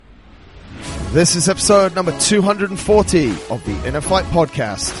This is episode number 240 of the Inner Fight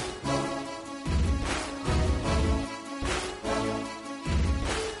Podcast.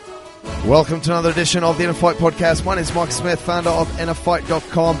 Welcome to another edition of the Inner Fight Podcast. My name is Mark Smith, founder of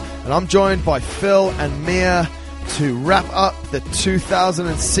InnerFight.com, and I'm joined by Phil and Mia to wrap up the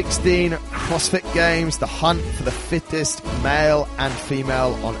 2016 CrossFit Games, the hunt for the fittest male and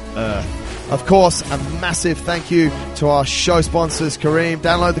female on Earth. Of course, a massive thank you to our show sponsors, Kareem.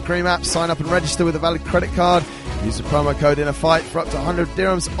 Download the Kareem app, sign up and register with a valid credit card. Use the promo code INNERFIGHT for up to 100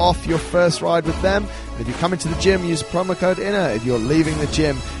 dirhams off your first ride with them. And if you come into the gym, use the promo code INNER. If you're leaving the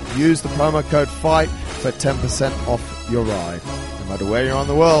gym, use the promo code FIGHT for 10% off your ride. No matter where you're on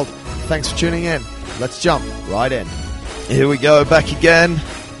the world, thanks for tuning in. Let's jump right in. Here we go, back again.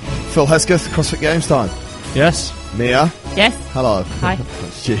 Phil Hesketh, CrossFit Games time. Yes. Mia. Yes. Hello. Hi.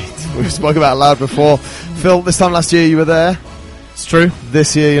 Jeez, we've spoken about it loud before. Phil, this time last year you were there. It's true.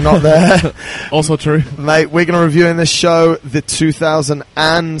 This year you're not there. Also true. Mate, we're going to review in this show the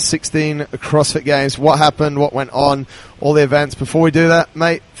 2016 CrossFit Games. What happened, what went on, all the events. Before we do that,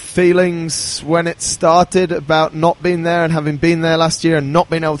 mate, feelings when it started about not being there and having been there last year and not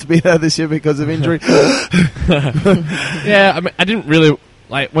being able to be there this year because of injury? Yeah, I mean, I didn't really...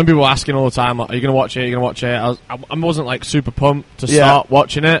 Like, when people were asking all the time, like, are you going to watch it, are you going to watch it? I wasn't, like, super pumped to start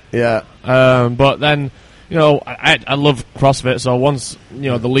watching it. Yeah. But then, you know, I love CrossFit, so once,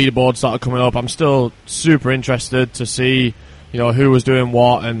 you know, the leaderboard started coming up, I'm still super interested to see, you know, who was doing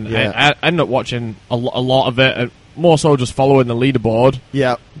what, and I ended up watching a lot of it, more so just following the leaderboard.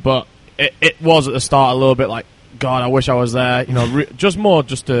 Yeah. But it was at the start a little bit like, God, I wish I was there, you know, just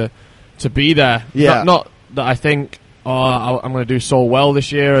to be there. Yeah. Not that I think... I'm going to do so well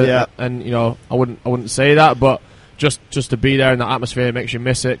this year, and you know, I wouldn't say that, but just to be there in that atmosphere makes you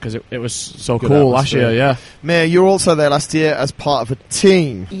miss it because it was so good cool atmosphere. last year. Yeah, Mia, you were also there last year as part of a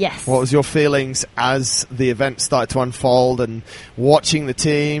team. Yes. What was your feelings as the event started to unfold and watching the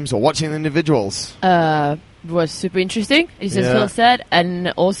teams or watching the individuals? Was super interesting, as Phil said,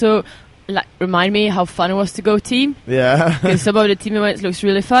 and also like remind me how fun it was to go team. Yeah. Because some of the team events looks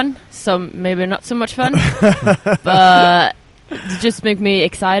really fun, some maybe not so much fun, but it just make me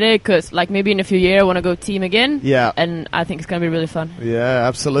excited because like maybe in a few years I want to go team again. Yeah. And I think it's going to be really fun. Yeah,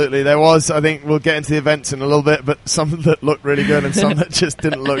 absolutely. There was, I think we'll get into the events in a little bit, but some that looked really good and some that just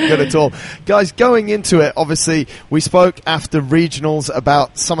didn't look good at all. Guys, going into it, obviously, we spoke after regionals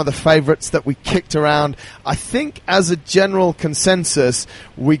about some of the favourites that we kicked around. I think as a general consensus,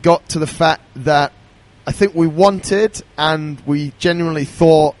 we got to the fact that I think we wanted and we genuinely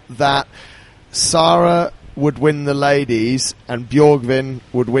thought that Sarah would win the ladies and Björgvin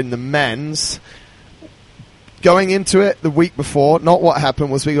would win the men's. Going into it the week before, not what happened,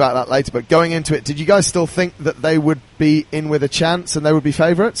 we'll speak about that later, but going into it, did you guys still think that they would be in with a chance and they would be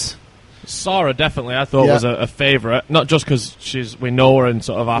favourites? Sarah definitely I thought was a favourite, not just because we know her and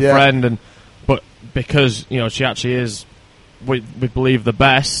sort of our friend, but because, you know, she actually is, we believe, the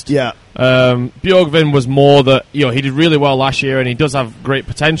best. Yeah. Björgvin was more that, you know, he did really well last year and he does have great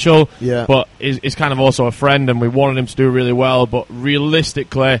potential. Yeah. But he's kind of also a friend and we wanted him to do really well. But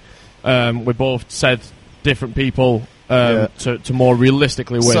realistically, we both said different people to more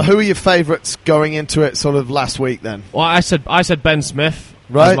realistically win. So who are your favourites going into it sort of last week then? Well, I said Ben Smith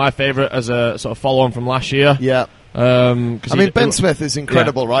as my favourite as a sort of follow-on from last year. Yeah. I mean, Ben Smith is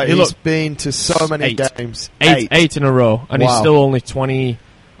incredible, right? He's been to so many games. Eight in a row, and he's still only 20,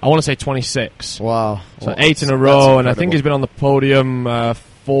 I want to say 26. Wow. So 8 in a row, and I think he's been on the podium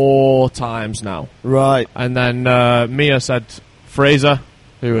 4 times now. Right. And then Mia said Fraser,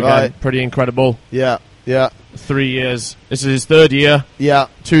 who again, pretty incredible. Yeah, yeah. 3 years. This is his 3rd year. Yeah.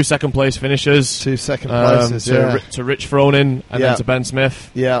 2 second place finishes. 2 second places, to Rich Fronin, and then to Ben Smith.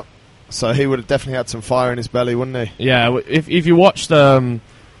 Yeah. So he would have definitely had some fire in his belly, wouldn't he? Yeah, if you watch the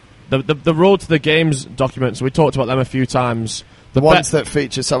Road to the Games documents, we talked about them a few times. The ones that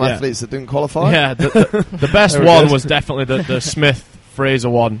feature some athletes that didn't qualify? Yeah, the best one was definitely the Smith-Fraser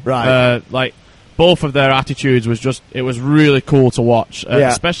one. Right. Like, both of their attitudes it was really cool to watch.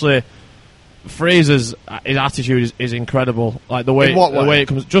 Especially Fraser's attitude is incredible. Like, the way it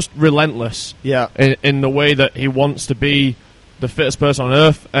comes, just relentless. Yeah. In the way that he wants to be the fittest person on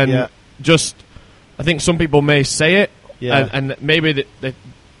earth, and just, I think some people may say it, and maybe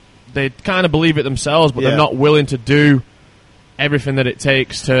they kind of believe it themselves, but they're not willing to do everything that it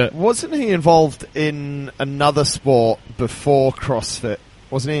takes to... Wasn't he involved in another sport before CrossFit?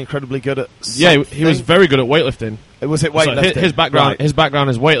 Wasn't he incredibly good at something? Yeah, he was very good at weightlifting. Was it weightlifting? So his background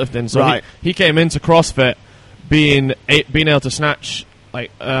is weightlifting. So he came into CrossFit being able to snatch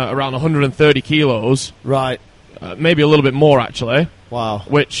like around 130 kilos. Right. Maybe a little bit more, actually. Wow.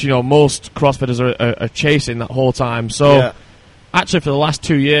 Which, most CrossFitters are chasing that whole time. So, actually, for the last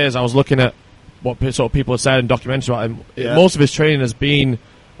 2 years, I was looking at what sort of people have said in documentaries about him. Yeah. Most of his training has been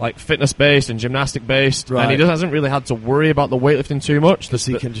like fitness-based and gymnastic-based, and he hasn't really had to worry about the weightlifting too much. Because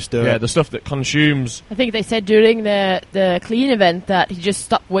he can just do it. Yeah, the stuff that consumes... I think they said during the clean event that he just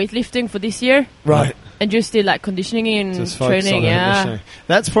stopped weightlifting for this year. Right. And just did like conditioning and training,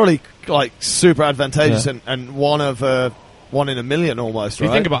 That's probably like super advantageous and one in a million almost, right?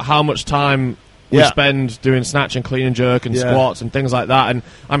 You think about how much time we spend doing snatch and clean and jerk and squats and things like that, and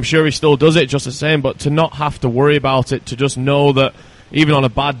I'm sure he still does it just the same, but to not have to worry about it, to just know that even on a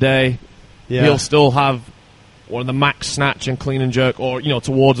bad day, he'll still have one of the max snatch and clean and jerk, or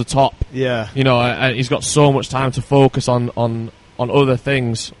towards the top. Yeah. And he's got so much time to focus on other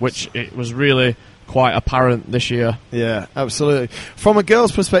things, which it was really quite apparent this year. Yeah, absolutely. From a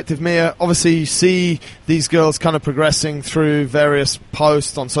girl's perspective, Mia, obviously you see these girls kind of progressing through various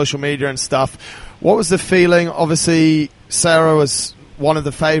posts on social media and stuff. What was the feeling? Obviously, Sarah was one of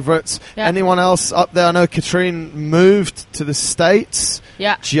the favourites. Yeah. Anyone else up there? I know Katrine moved to the States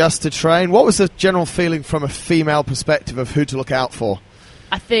just to train. What was the general feeling from a female perspective of who to look out for?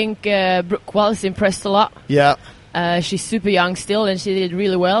 I think Brooke Wallace impressed a lot. Yeah. She's super young still, and she did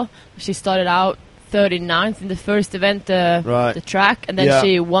really well. She started out 39th in the first event, the track, and then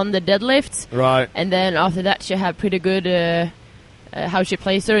she won the deadlifts. Right. And then after that, she had pretty good how she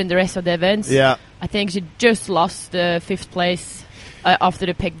placed her in the rest of the events. Yeah. I think she just lost 5th place after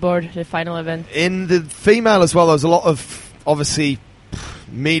the pegboard, the final event. In the female as well, there was a lot of, obviously,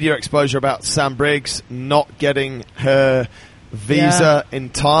 media exposure about Sam Briggs not getting her visa in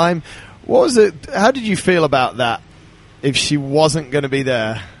time. What was it? How did you feel about that? If she wasn't going to be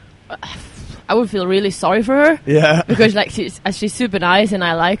there, I would feel really sorry for her. Yeah, because like she's super nice and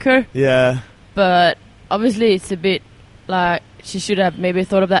I like her. Yeah, but obviously it's a bit like she should have maybe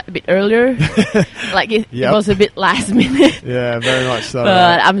thought of that a bit earlier. Like it was a bit last minute. Yeah, very much so.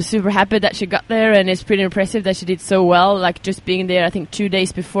 But I'm super happy that she got there, and it's pretty impressive that she did so well. Like just being there, I think 2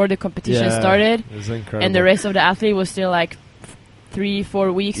 days before the competition started. It was incredible. And the rest of the athlete was still like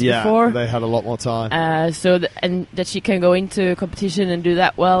 3-4 weeks before. Yeah, they had a lot more time. And that she can go into competition and do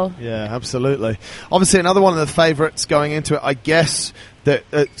that well. Yeah, absolutely. Obviously, another one of the favourites going into it, I guess, that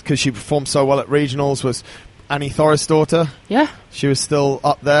because she performed so well at regionals, was Annie Thorisdottir. Yeah. She was still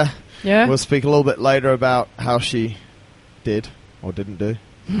up there. Yeah. We'll speak a little bit later about how she did or didn't do.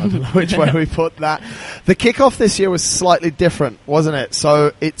 I don't know which way we put that. The kickoff this year was slightly different, wasn't it?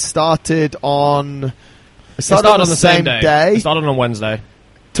 So it started on... It started on the same day. It started on Wednesday.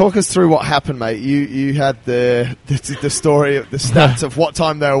 Talk us through what happened, mate. You had the story of the stats of what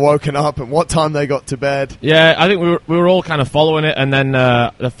time they were woken up and what time they got to bed. Yeah, I think we were all kind of following it, and then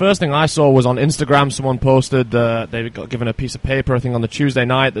the first thing I saw was on Instagram. Someone posted they got given a piece of paper, I think, on the Tuesday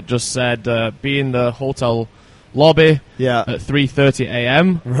night that just said be in the hotel lobby at 3:30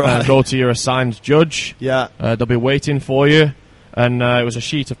 a.m. Go to your assigned judge. Yeah, they'll be waiting for you. And it was a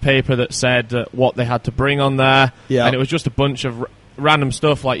sheet of paper that said what they had to bring on there. Yeah. And it was just a bunch of random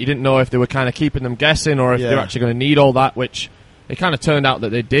stuff, like you didn't know if they were kind of keeping them guessing or if they were actually going to need all that, which it kind of turned out that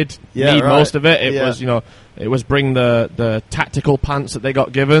they did need most of it. It was, it was bring the tactical pants that they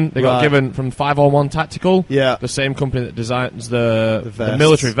got given. They got given from 501 Tactical, the same company that designs the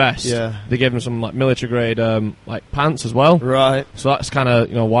military vest. Yeah. They gave them some like military grade like pants as well. Right. So that's kind of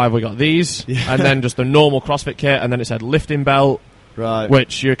why have we got these, and then just the normal CrossFit kit, and then it said lifting belt. Right.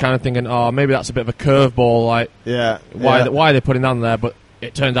 Which you're kind of thinking, oh, maybe that's a bit of a curveball. Like, why are they putting that on there? But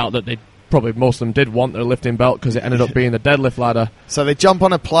it turned out that they probably most of them did want their lifting belt because it ended up being the deadlift ladder. So they jump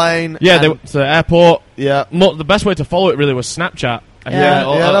on a plane. Yeah, they went to the airport. Yeah. The best way to follow it really was Snapchat. That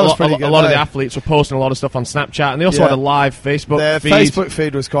was pretty good. A lot of the athletes were posting a lot of stuff on Snapchat, and they also had a live Facebook feed. Their Facebook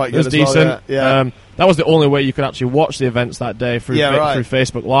feed was quite good. It was decent. Well, that was the only way you could actually watch the events that day through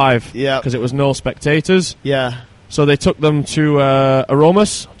Facebook Live. Yeah. Because it was no spectators. Yeah. So they took them to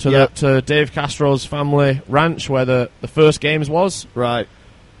Aromas, to Dave Castro's family ranch where the first games was. Right.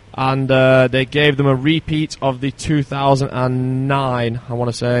 And they gave them a repeat of the 2009, I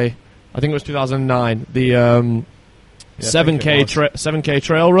want to say. I think it was 2009. The 7K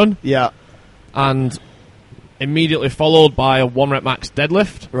trail run. Yeah. And immediately followed by a 1 rep max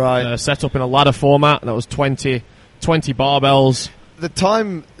deadlift. Right. Set up in a ladder format. And that was 20 barbells. The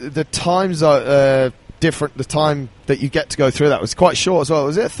times are... different. The time that you get to go through that was quite short as well.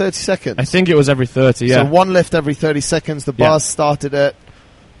 Was it 30 seconds? I think it was every 30, yeah. So one lift every 30 seconds. The bars started at...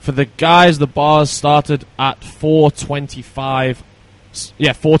 For the guys, the bars started at 425.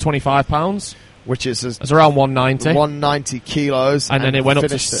 Yeah, 425 pounds. Which is... It's around 190. 190 kilos. And then it went up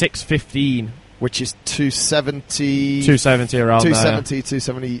to 615. which is 270. 270 around 270, there.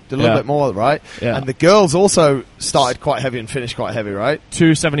 270, a little bit more, right? Yeah. And the girls also started quite heavy and finished quite heavy, right?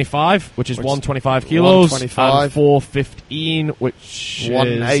 275, which is 125 kilos. 125. And 415, which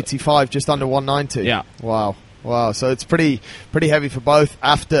 185, just under 190. Yeah. Wow, so it's pretty heavy for both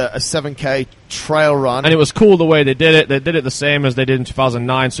after a 7K trail run. And it was cool the way they did it. They did it the same as they did in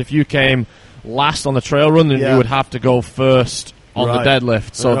 2009. So if you came last on the trail run, then you would have to go first on the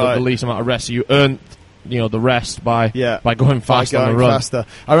deadlift, so the least amount of rest. So you earned the rest by going fast on the run. Faster.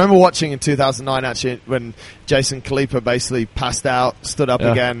 I remember watching in 2009 actually when Jason Kalipa basically passed out, stood up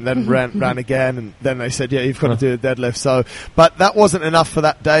again, then ran again, and then they said, you've got to do a deadlift. So, but that wasn't enough for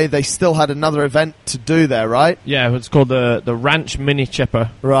that day. They still had another event to do there, right? Yeah, it's called the Ranch Mini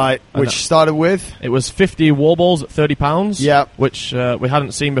Chipper. Right, and which started with? It was 50 wall balls at 30 pounds, which we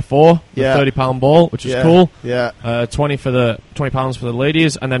hadn't seen before, the 30-pound ball, which was cool. Yeah. 20 pounds for the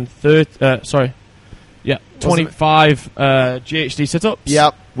ladies, and then 25 GHD sit-ups.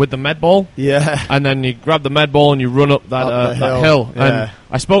 Yep. With the med ball. Yeah. And then you grab the med ball and you run up that hill. Yeah. And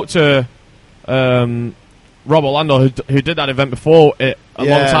I spoke to Rob Orlando, who did that event before a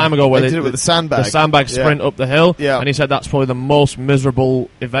long time ago, where they did it with the sandbag sprint up the hill. Yeah. And he said that's probably the most miserable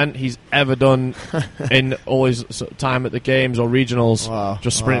event he's ever done in all his time at the games or regionals. Wow.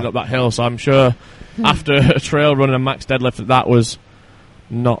 Just sprinting up that hill. So I'm sure after a trail run and a max deadlift, that was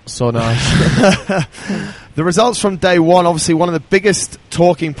not so nice. The results from day one, obviously one of the biggest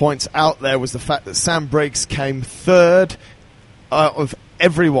talking points out there was the fact that Sam Briggs came third of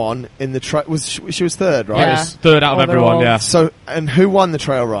everyone in the trail. She was third, right? Yeah. Third out of everyone, yeah. So, and who won the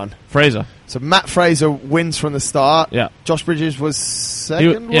trail run? Fraser. So Matt Fraser wins from the start. Yeah. Josh Bridges was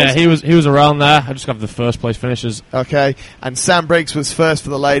second. He was around there. I just got the first place finishes. Okay, and Sam Briggs was first for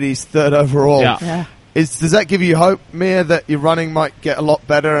the ladies, third overall. Yeah. Does that give you hope, Mia, that your running might get a lot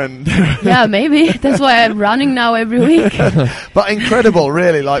better? And yeah, maybe. That's why I'm running now every week. But incredible,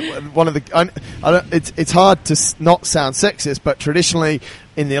 really. Like one of the, it's hard to not sound sexist, but traditionally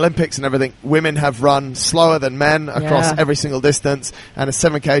in the Olympics and everything, women have run slower than men across every single distance, and a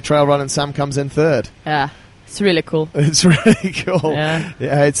 7K trail run, and Sam comes in third. Yeah. It's really cool. It's really cool. Yeah,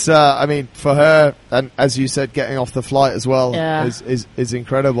 it's. I mean, for her, and as you said, getting off the flight as well is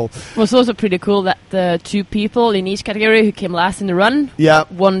incredible. It was also pretty cool that the two people in each category who came last in the run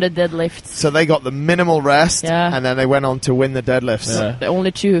won the deadlifts. So they got the minimal rest, and then they went on to win the deadlifts. Yeah. The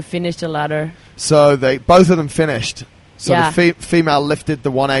only two who finished the ladder. So both of them finished. So the female lifted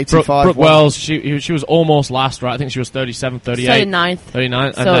the 185. Brooke Wells, she was almost last, right? I think she was 37, 38.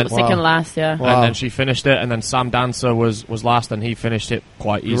 39th. So then, second last, And then she finished it, and then Sam Dancer was last, and he finished it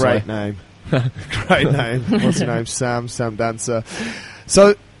quite easily. Great name. Great name. What's her name? Sam Dancer.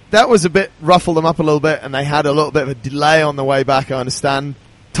 So that was a bit, ruffled them up a little bit, and they had a little bit of a delay on the way back, I understand.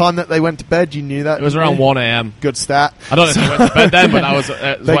 Time that they went to bed, you knew that? It was around 1 a.m. Good stat. I don't know if they went to bed then, but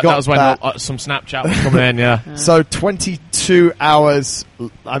that was when some Snapchat was coming in, yeah. So 22 hours,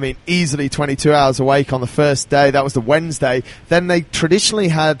 I mean, easily 22 hours awake on the first day. That was the Wednesday. Then they traditionally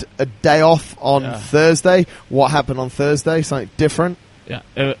had a day off on Thursday. What happened on Thursday? Something different? Yeah.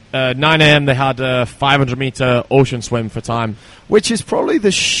 9 a.m. they had a 500-meter ocean swim for time. Which is probably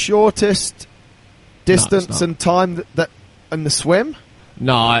the shortest distance and time that in the swim?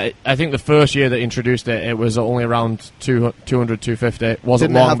 No, I think the first year they introduced it, it was only around 200, 250. It wasn't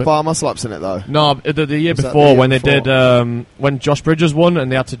Didn't long. Didn't it have bar muscle ups in it, though? No, the year before, when they did, when Josh Bridges won,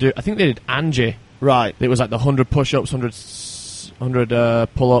 and they had to do, I think they did Angie. Right. It was like the 100 push-ups, 100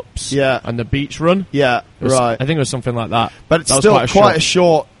 pull-ups, and the beach run. Yeah, right. I think it was something like that. But it's still quite a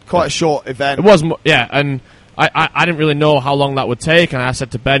short event. It was, and I didn't really know how long that would take, and I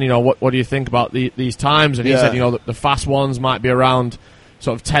said to Ben, what do you think about these times? And he said, the fast ones might be around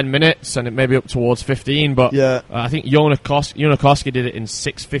sort of 10 minutes, and it may be up towards 15, but I think Jonakoski did it in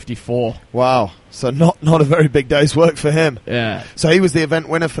 6:54. Wow. So not a very big day's work for him. Yeah. So he was the event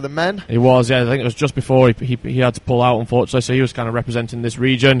winner for the men? He was, yeah. I think it was just before he had to pull out, unfortunately, so he was kind of representing this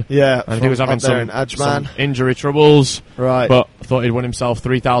region. Yeah. And he was having some injury troubles. Right. But I thought he'd win himself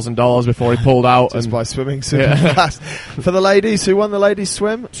 $3,000 before he pulled out. Just by swimming super fast. For the ladies, who won the ladies'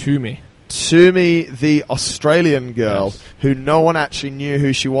 swim? Toomey, the Australian girl, who no one actually knew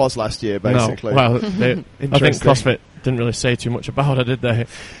who she was last year, basically. No. Well, I think CrossFit didn't really say too much about her, did they?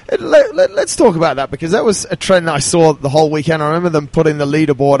 Let's talk about that, because that was a trend that I saw the whole weekend. I remember them putting the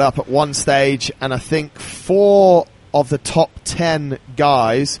leaderboard up at one stage, and I think 4 of the top 10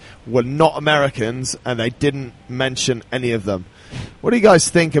 guys were not Americans, and they didn't mention any of them. What do you guys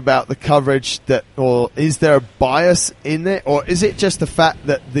think about the coverage or is there a bias in it, or is it just the fact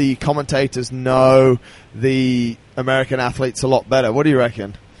that the commentators know the American athletes a lot better? What do you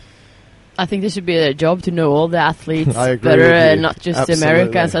reckon? I think this should be a job to know all the athletes better and not just the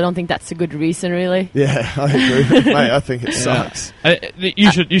Americans. I don't think that's a good reason, really. Yeah, I agree. Mate, I think it sucks.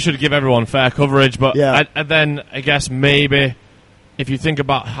 You should give everyone fair coverage, but then I guess maybe if you think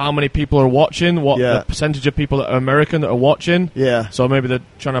about how many people are watching, what the percentage of people that are American that are watching. Yeah. So maybe they're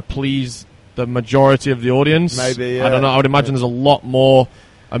trying to please the majority of the audience. Maybe, yeah. I don't know. I would imagine there's a lot more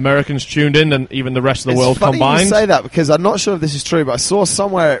Americans tuned in than even the rest of the world combined. It's funny you say that, because I'm not sure if this is true, but I saw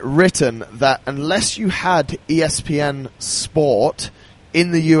somewhere written that unless you had ESPN Sport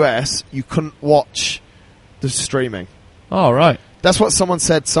in the US, you couldn't watch the streaming. Oh, right. That's what someone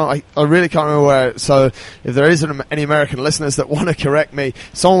said. So I really can't remember where. So if there isn't any American listeners that want to correct me,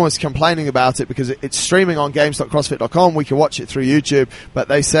 someone was complaining about it because it's streaming on games.crossfit.com. We can watch it through YouTube. But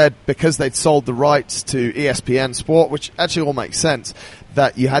they said because they'd sold the rights to ESPN Sport, which actually all makes sense,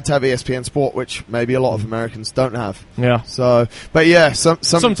 that you had to have ESPN Sport, which maybe a lot of Americans don't have. Yeah. So, but yeah,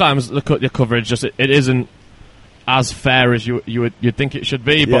 sometimes the coverage just it isn't as fair as you'd think it should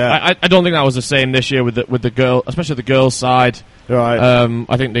be. But I don't think that was the same this year with the girl, especially the girls' side. Right.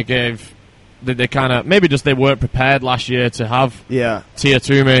 I think they kind of maybe just they weren't prepared last year to have Tia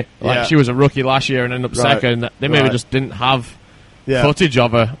Toomey. She was a rookie last year and ended up second. They maybe just didn't have footage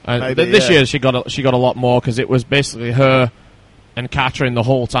of her. And this year she got a lot more because it was basically her and Katrin the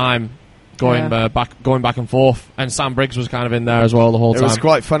whole time going back and forth, and Sam Briggs was kind of in there as well the whole time. It was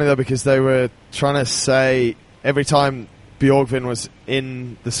quite funny though because they were trying to say every time Bjorgvin was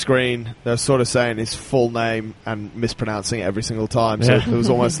in the screen, they were sort of saying his full name and mispronouncing it every single time. So it was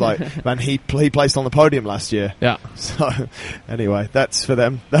almost like, man, he placed on the podium last year. Yeah. So anyway, that's for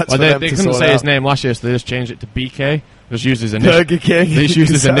them. They couldn't say his name last year, so they just changed it to BK. Just used his initials. Burger King. They just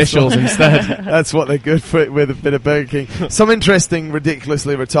used his initials instead. That's what they're good for, with a bit of Burger King. Some interesting,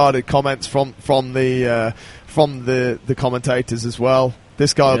 ridiculously retarded comments from the commentators as well.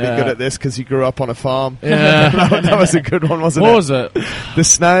 This guy will be good at this because he grew up on a farm. Yeah. that was a good one, wasn't it? What was it? The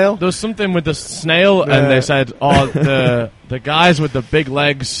snail? There was something with the snail, and they said, the guys with the big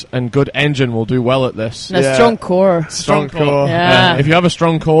legs and good engine will do well at this. A strong core. Strong core. Yeah. If you have a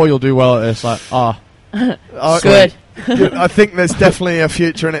strong core, you'll do well at this. Good. I think there's definitely a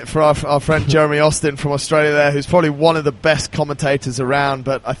future in it for our friend Jeremy Austin from Australia there, who's probably one of the best commentators around,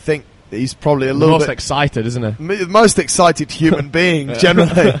 but I think he's probably a little bit excited, isn't he? The most excited human being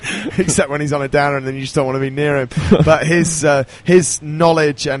generally, except when he's on a downer, and then you just don't want to be near him. But his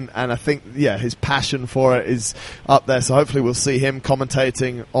knowledge and I think his passion for it is up there. So hopefully we'll see him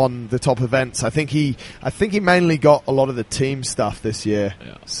commentating on the top events. I think he mainly got a lot of the team stuff this year,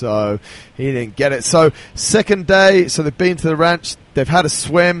 so he didn't get it. So second day, so they've been to the ranch, they've had a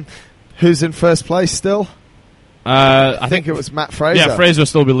swim. Who's in first place still? I think it was Matt Fraser. Yeah, Fraser will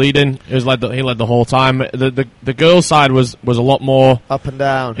still be leading. He led the whole time. The girls' side was a lot more up and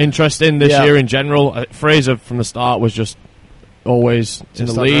down, interesting this year in general. Fraser from the start was just always in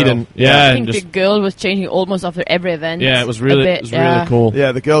the lead, and I think the girl was changing almost after every event. Yeah, it was really cool.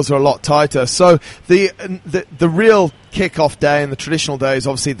 Yeah, the girls are a lot tighter. So the real kick-off day and the traditional day is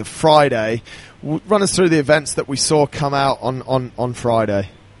obviously the Friday. Run us through the events that we saw come out on Friday.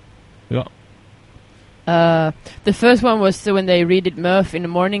 Yeah. The first one was when they redid Murph in the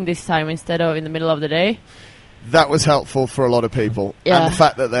morning this time instead of in the middle of the day. That was helpful for a lot of people, and the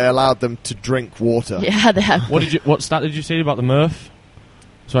fact that they allowed them to drink water. Yeah, they have. What stat did you say about the Murph?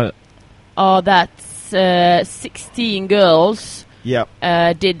 Sorry. Oh, that's 16 girls.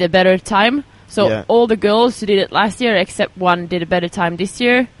 Did a better time. So all the girls who did it last year, except one, did a better time this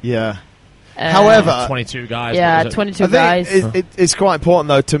year. Yeah. However, 22 guys. Yeah, 22 guys. It's quite important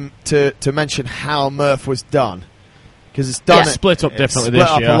though to mention how Murph was done, because it's done split up differently this year.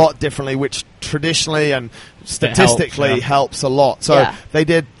 Split up a lot differently, which traditionally and statistically helps a lot. So they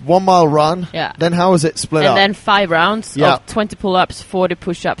did 1 mile run. Yeah. Then how was it split up? And then 5 rounds of 20 pull-ups, 40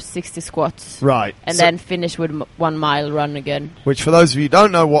 push-ups, 60 squats. Right. And then finish with 1 mile run again. Which, for those of you who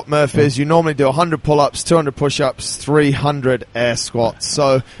don't know what Murph is, you normally do 100 pull-ups, 200 push-ups, 300 air squats.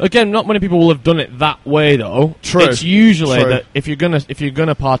 So again, not many people will have done it that way though. True. It's usually that if you're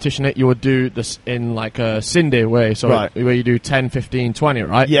gonna partition it, you would do this in like a Cindy way. So where you do 10, 15, 20,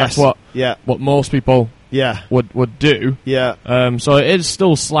 right? Yes. That's what most people would do. Yeah. So it is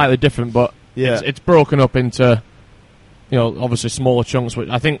still slightly different, but it's broken up into obviously smaller chunks. Which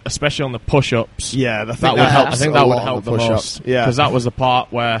I think, especially on the push-ups, that would help. I think that would help the most. Yeah, because that was the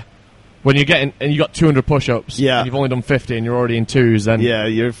part where when you get in and you got 200 push-ups, and you've only done 50 and you're already in twos, then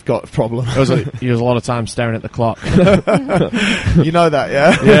you've got a problem. It was a lot of time staring at the clock. You know that,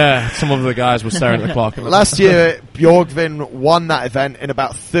 yeah? Yeah, some of the guys were staring at the clock. Last year, Bjorgvin won that event in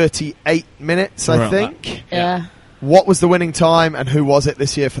about 38 minutes, I think. Yeah. What was the winning time, and who was it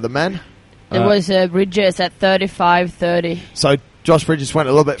this year for the men? There was Bridges at 35:30. So Josh Bridges went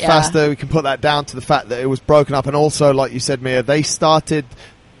a little bit faster. We can put that down to the fact that it was broken up. And also, like you said, Mia,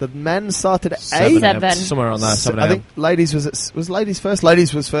 the men started at 8? 7. Somewhere on there, 7 I think ladies was ladies first?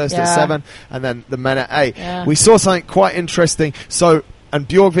 Ladies was first at 7, and then the men at 8. Yeah. We saw something quite interesting. So, and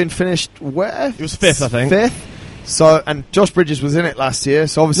Bjorgvin finished where? He was 5th, I think. 5th. So, and Josh Bridges was in it last year,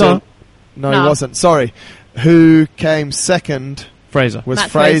 so obviously... No, he wasn't. Sorry. Who came second? Fraser. Was Matt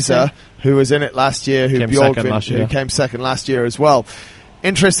Fraser, who was in it last year, who Bjorgvin, who came second last year as well.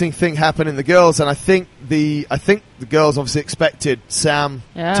 Interesting thing happened in the girls, and I think the girls obviously expected Sam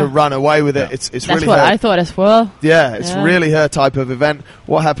to run away with it. Yeah. It's That's really what I thought as well. Yeah, it's really her type of event.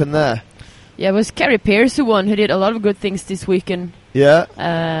 What happened there? Yeah, it was Carrie Pierce who won, who did a lot of good things this weekend.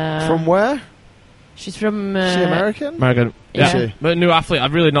 Yeah. From where? She's from... Is she American? American. Yeah. Is she? But a new athlete.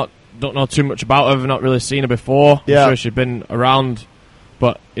 I've really don't know too much about her. I've not really seen her before. Yeah. I'm sure she'd been around,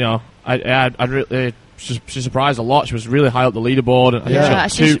 but I really... She surprised a lot. She was really high up the leaderboard. I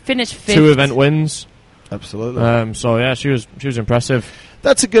think she finished 5th. 2 event wins. Absolutely. So yeah, she was impressive.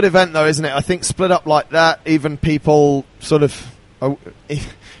 That's a good event, though, isn't it? I think split up like that, even people sort of,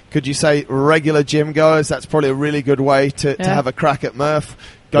 could you say, regular gym goers. That's probably a really good way to have a crack at Murph.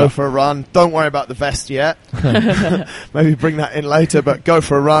 Go for a run. Don't worry about the vest yet. Maybe bring that in later, but go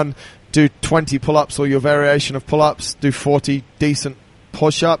for a run. Do 20 pull-ups or your variation of pull-ups. Do 40 decent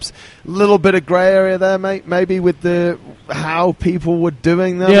push-ups. A little bit of grey area there, mate. Maybe with how people were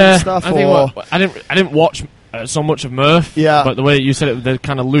doing them and stuff. I didn't watch so much of Murph. Yeah. But the way you said it, they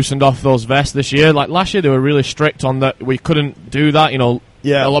kind of loosened off those vests this year. Like last year, they were really strict on that. We couldn't do that.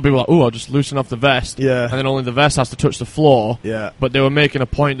 Yeah. A lot of people were like, "Oh, I'll just loosen off the vest." Yeah. And then only the vest has to touch the floor. Yeah. But they were making a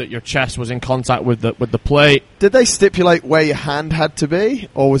point that your chest was in contact with the plate. Did they stipulate where your hand had to be,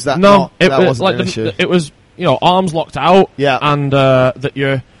 or was that no? That wasn't an issue. It was arms locked out. Yeah. And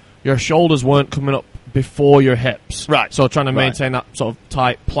that your shoulders weren't coming up before your hips. Right. So trying to maintain that sort of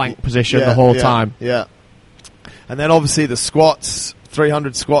tight plank position the whole time. Yeah. And then obviously the squats.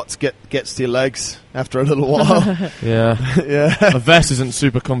 300 squats gets to your legs after a little while. Yeah. The vest isn't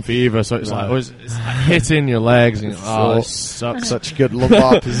super comfy either, so it's it's hitting your legs. And it sucks. Such a good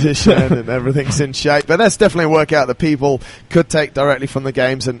lumbar position and everything's in shape. But that's definitely a workout that people could take directly from the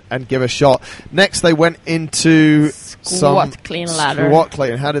games and give a shot. Next, they went into squat clean ladder. Squat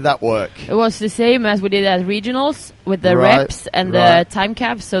clean. How did that work? It was the same as we did at regionals with the reps and the time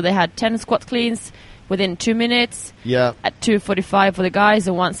caps. So they had 10 squat cleans within 2 minutes. Yeah. At 2:45 for the guys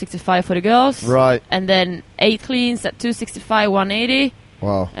and 1:65 for the girls. Right. And then 8 cleans at 2:65, 180.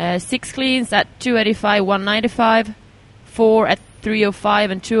 Wow. 6 cleans at 2:85, 195. 4 at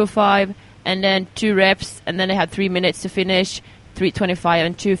 3:05 and 2:05. And then 2 reps. And then they had 3 minutes to finish. 3:25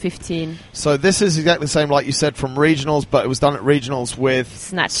 and 2:15. So this is exactly the same like you said from regionals, but it was done at regionals with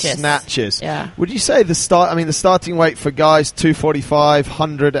snatches. Yeah. Would you say the starting weight for guys 245,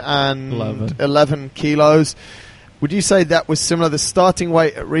 111 kilos? Would you say that was similar? The starting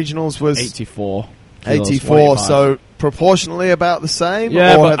weight at regionals was 84. 84. So proportionally about the same.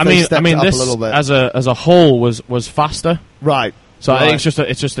 Yeah, or but I mean this a little bit? as a whole was faster. Right. So I think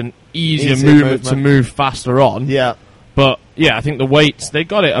it's just an easier movement to move faster on. Yeah. But yeah, I think the weights, they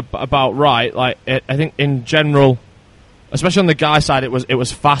got it about right. Like I think in general, especially on the guy side, it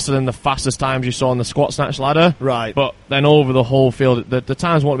was faster than the fastest times you saw on the squat snatch ladder. Right. But then over the whole field, the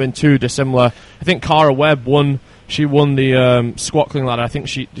times won't have been too dissimilar. I think Cara Webb won. She won the squat clean ladder. I think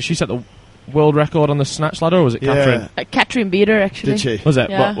she set the world record on the snatch ladder, or was it Catherine? Catherine beat her, actually. Did she? Was it?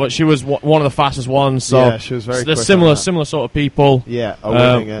 Yeah. But she was one of the fastest ones. So yeah, she was very quick. Similar sort of people. Yeah,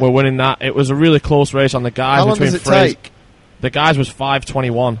 were winning that. It was a really close race on the guys. How long does it take? The guys was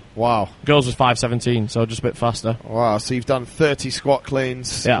 5:21. Wow. Girls was 5:17, so just a bit faster. Wow. So you've done 30 squat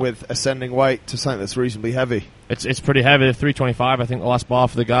cleans with ascending weight to something that's reasonably heavy. It's pretty heavy. 325, I think, the last bar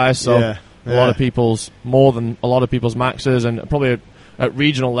for the guys. So a lot of more than a lot of people's maxes, and probably at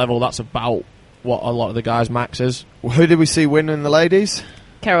regional level, that's about what a lot of the guys' maxes. Well, who did we see win in the ladies?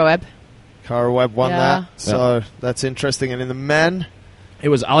 Cara Webb. Cara Webb won that. So that's interesting. And in the men, it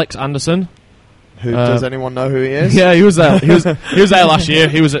was Alex Anderson. Who does anyone know who he is? Yeah, he was there. He was there last year.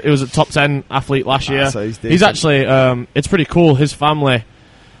 He was a top 10 athlete last year. So he's actually it's pretty cool. His family.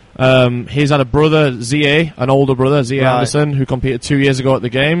 He's had a brother, Z.A., an older brother, Z.A. Anderson, who competed 2 years ago at the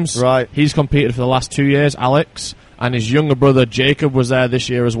games. Right. He's competed for the last 2 years, Alex, and his younger brother Jacob was there this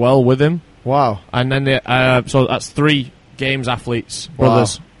year as well with him. Wow. And then so that's 3 games athletes,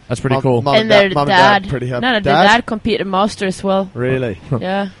 brothers. Wow. That's pretty cool. And their dad. Pretty happy. No, their dad competed master as well. Really?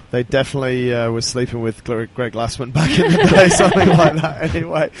 Yeah. They definitely were sleeping with Greg Glassman back in the day, something like that.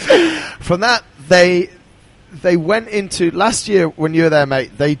 Anyway, from that they went into last year when you were there,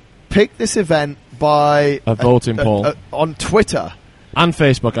 mate. They picked this event by a voting poll on Twitter. And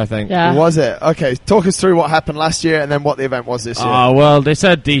Facebook, I think. Yeah. Was it? Okay, talk us through what happened last year and then what the event was this year. Well, they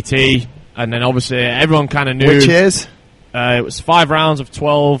said DT, and then obviously everyone kind of knew. Which is? It was 5 rounds of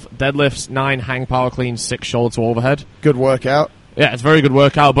 12 deadlifts, 9 hang power cleans, 6 shoulder to overhead. Good workout. Yeah, it's a very good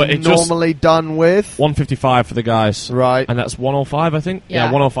workout, but it's normally done with 155 for the guys, right? And that's 105, I think. Yeah,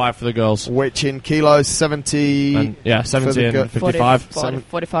 105 for the girls. Which in kilos, 70. And, 70 and 55,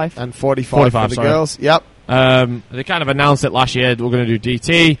 45, and 45 for the girls. Yep. They kind of announced it last year that we're going to do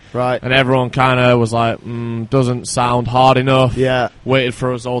DT, right? And everyone kind of was like, doesn't sound hard enough. Yeah. Waited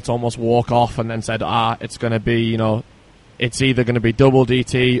for us all to almost walk off, and then said, it's going to be, it's either going to be double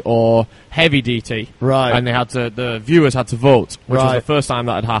DT or heavy DT. Right. And the viewers had to vote, which was the first time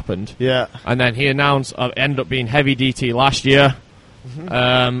that had happened. Yeah. And then he announced it ended up being heavy DT last year.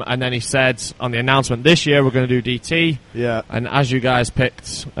 Mm-hmm. And then he said on the announcement this year we're going to do DT. Yeah. And as you guys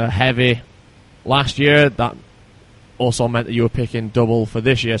picked heavy last year, that also meant that you were picking double for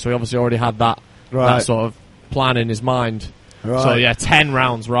this year. So he obviously already had that sort of plan in his mind. Right. So 10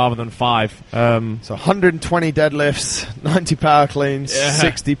 rounds rather than 5. So 120 deadlifts, 90 power cleans,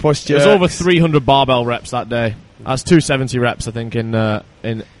 60 push jerks. There's over 300 barbell reps that day. That's 270 reps, I think, in double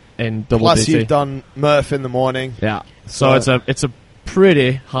Plus DT. You've done Murph in the morning. Yeah. So it's a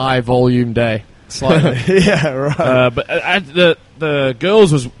pretty high volume day. Slightly. Yeah. Right. But the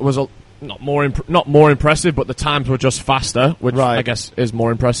girls was not more impressive, but the times were just faster, which I guess is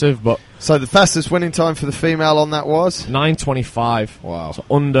more impressive. But so the fastest winning time for the female on that was 9:25. Wow! So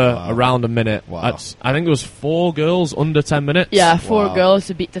around a minute. Wow! I think it was 4 girls under 10 minutes. Yeah, 4 girls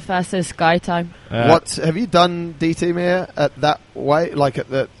to beat the fastest sky time. What have you done, DT Mia, at that weight, like at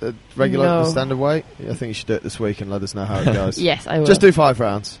the regular standard weight? I think you should do it this week and let us know how it goes. Yes, I will. Just do 5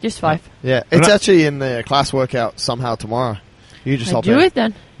 rounds. Just 5. Yeah, it's actually in the class workout somehow tomorrow. You just hop in. Do it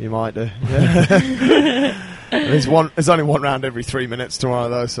then. You might do. Yeah. There's only 1 round every 3 minutes tomorrow,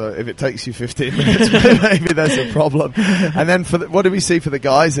 though. So if it takes you 15 minutes, maybe there's a problem. And then what do we see for the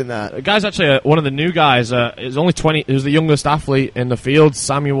guys in that? The guy's actually one of the new guys. Is only 20. He was the youngest athlete in the field,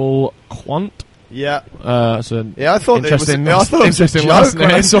 Samuel Quant. Yeah. I thought it was interesting a joke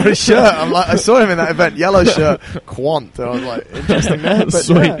when I saw his shirt. I saw him in that event, yellow shirt, Quant. And I was like, interesting there. But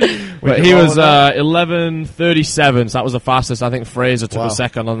sweet. But he was 11:37, so that was the fastest. I think Fraser took a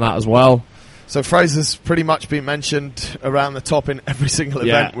second on that as well. So Fraser's pretty much been mentioned around the top in every single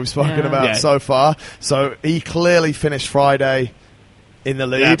event we've spoken about so far. So he clearly finished Friday in the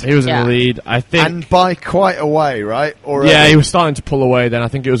lead. Yeah, he was in the lead, I think. And by quite a way, right? Yeah, he was starting to pull away then. I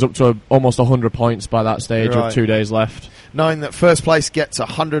think it was up to almost 100 points by that stage with 2 days left. Knowing that first place gets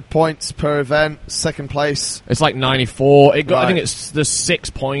 100 points per event, second place... It's like 94. I think there's 6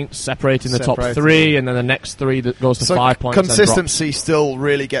 points separating the top 3, and then the next 3 that goes to 5 points. Consistency still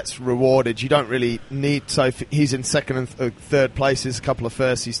really gets rewarded. You don't really need... So if he's in second and third places, a couple of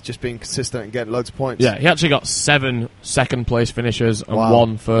firsts, he's just being consistent and getting loads of points. Yeah, he actually got 7 second place finishes and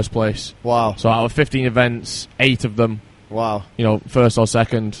 1 first place. Wow. So out of 15 events, 8 of them, first or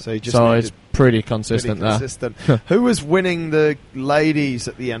second. So it's pretty consistent there. Who was winning the ladies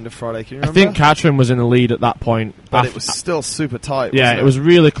at the end of Friday? Can you remember? I think Katrin was in the lead at that point. But it was still super tight. Yeah, it was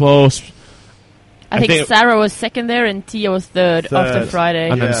really close. I think Sarah was second there and Tia was third after Friday.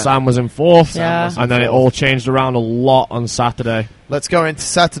 And then Sam was in 4th. Yeah. And then it all changed around a lot on Saturday. Let's go into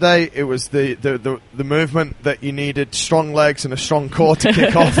Saturday. It was the movement that you needed strong legs and a strong core to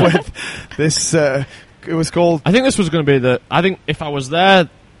kick off with. This, it was called... I think this was going to be I think if I was there...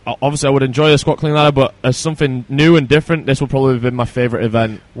 Obviously, I would enjoy the squat clean ladder, but as something new and different, this will probably have been my favourite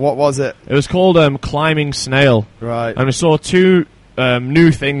event. What was it? It was called Climbing Snail. Right. And we saw 2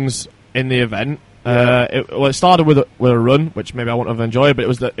 new things in the event. Yeah. It started with a run, which maybe I wouldn't have enjoyed, but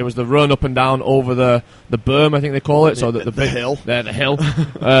it was the run up and down over the berm, I think they call it. So the hill. The hill.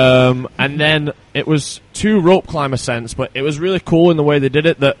 And then it was 2 rope climb ascents, but it was really cool in the way they did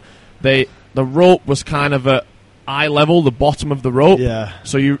it. That the rope was kind of at eye level, the bottom of the rope. Yeah.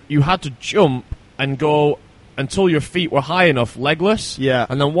 So you had to jump and go until your feet were high enough, legless. Yeah.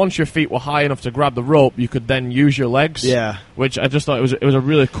 And then once your feet were high enough to grab the rope, you could then use your legs. Yeah. Which I just thought it was a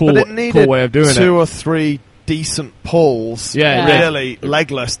really cool way of doing it. 2 or 3 decent pulls. Yeah. Really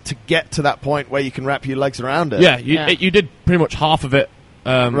legless to get to that point where you can wrap your legs around it. Yeah. You did pretty much half of it.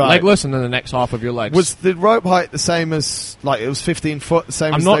 Legless, and then the next half of your legs. Was the rope height the same as, like, it was 15 foot, the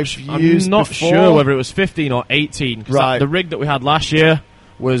same as they've used I'm not before? sure whether it was 15 or 18. Right. The rig that we had last year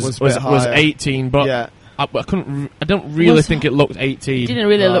was 18, but I don't really think it looked 18. It didn't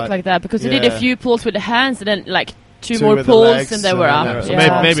really look like that, because they did a few pulls with the hands, and then, like, two more pulls and they were up. So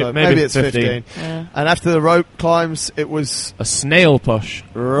maybe it's 15. Yeah. And after the rope climbs, it was a snail push,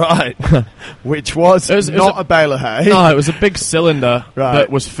 right? Which was not a bale of hay. No, it was a big cylinder that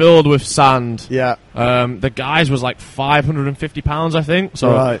was filled with sand. Yeah. The guys was like 550 pounds, I think.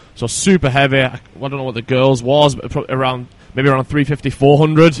 So super heavy. I don't know what the girls was, but probably around 350,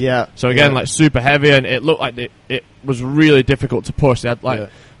 400. Yeah. So again, like super heavy, and it looked like it was really difficult to push. They had like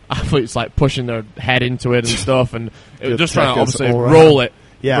athletes like pushing their head into it and stuff, and it was just trying to obviously roll it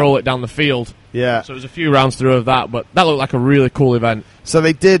down the field. Yeah. So it was a few rounds through of that, but that looked like a really cool event. So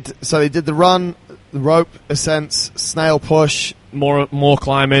they did the run, the rope ascents, snail push, more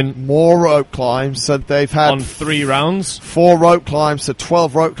climbing, more rope climbs. So they've had on 3 rounds, 4 rope climbs, so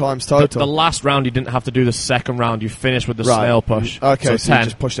 12 rope climbs total. The last round you didn't have to do the second round. You finished with the snail push. Okay, so 10. you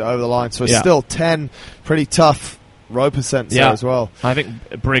just pushed it over the line. So it's still 10 pretty tough rope ascents there as well. I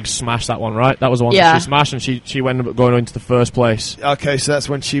think Briggs smashed that one, right? That was the one that she smashed, and she ended up going into the first place. Okay, so that's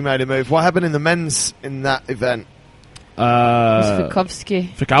when she made a move. What happened in the men's in that event? Fikowski,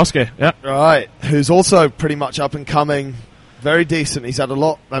 yeah. Right, who's also pretty much up and coming, very decent. He's had a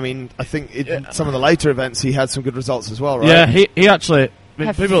lot. I mean, I think in some of the later events he had some good results as well, right? Yeah, he actually...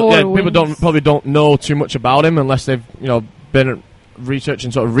 People don't know too much about him unless they've been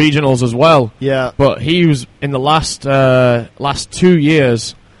researching sort of regionals as well. Yeah. But he was in the last 2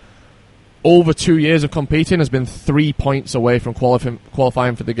 years, over 2 years of competing, has been 3 points away from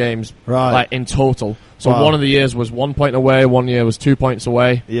qualifying for the games. Right. Like in total. So one of the years was 1 point away, 1 year was 2 points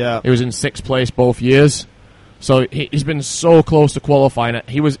away. Yeah. He was in 6th place both years. So he's been so close to qualifying it.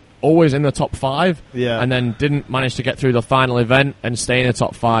 He was always in the top 5, and then didn't manage to get through the final event and stay in the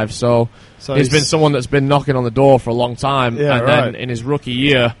top 5. So he's been someone that's been knocking on the door for a long time, then in his rookie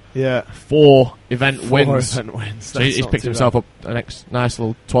year, 4 event wins. So he's picked himself up a nice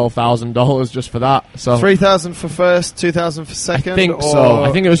little $12,000 just for that. So $3,000 for first, $2,000 for second. I think so.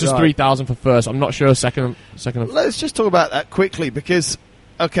 I think it was just $3,000 for first. I'm not sure second. Let's just talk about that quickly because,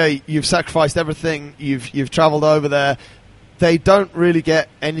 okay, you've sacrificed everything. You've travelled over there. They don't really get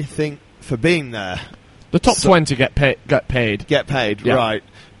anything for being there. The top 20 get paid. Right.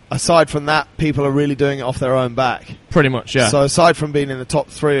 Aside from that, people are really doing it off their own back. Pretty much, yeah. So aside from being in the top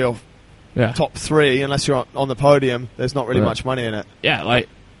 3 or top 3, unless you're on the podium, there's not really much money in it. Yeah, like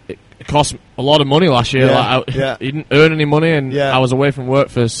it cost a lot of money last year. You didn't earn any money, and I was away from work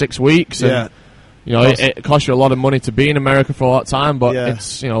for 6 weeks. And, it cost you a lot of money to be in America for all that time, but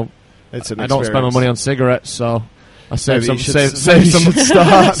it's an experience. I don't spend my money on cigarettes, so I save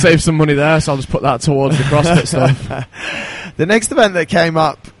some money there, so I'll just put that towards the CrossFit stuff. The next event that came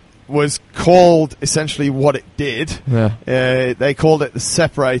up was called essentially what it did. Yeah. They called it the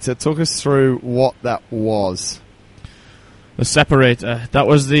Separator. Talk us through what that was. The Separator. That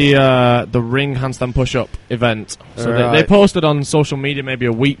was the ring handstand push-up event. So they posted on social media maybe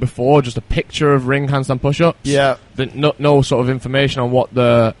a week before just a picture of ring handstand push-ups. Yeah. No sort of information on what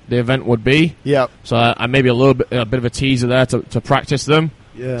the event would be. Yeah. So I maybe a bit of a teaser there to practice them.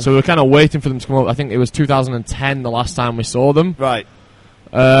 Yeah. So we were kind of waiting for them to come up. I think it was 2010 the last time we saw them. Right.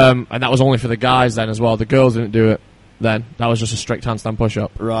 And that was only for the guys then as well. The girls didn't do it then. That was just a strict handstand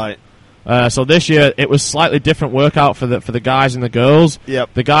push-up. Right. So this year it was slightly different workout for the guys and the girls.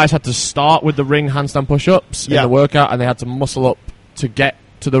 Yep. The guys had to start with the ring handstand push-ups in the workout, and they had to muscle up to get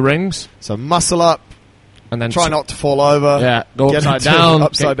to the rings. So muscle up, and then try not to fall over. Yeah, go upside down.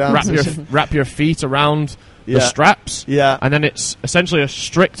 Wrap your feet around the straps. Yeah, and then it's essentially a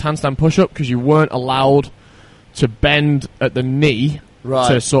strict handstand push-up because you weren't allowed to bend at the kney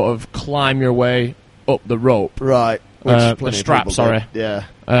to sort of climb your way up the rope. Right. The strap, sorry. Yeah.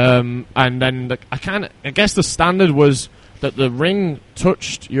 And then I guess the standard was that the ring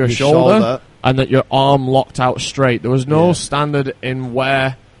touched your shoulder and that your arm locked out straight. There was no standard in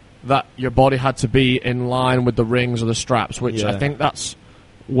where that your body had to be in line with the rings or the straps, which I think that's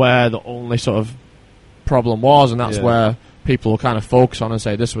where the only sort of problem was, and that's where people will kind of focus on and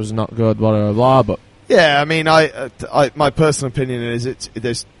say this was not good, blah blah blah. But yeah, I mean, I my personal opinion is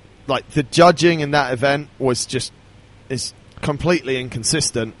there's like the judging in that event is completely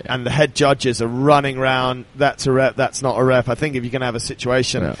inconsistent, and the head judges are running around. That's a rep. That's not a rep. I think if you're going to have a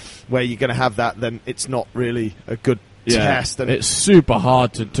situation where you're going to have that, then it's not really a good test. And it's super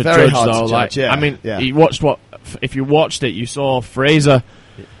hard to judge, though. I mean, if you watched it, you saw Fraser.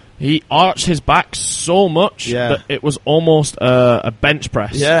 He arched his back so much that it was almost a bench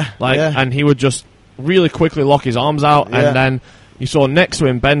press. And he would just really quickly lock his arms out, and then you saw next to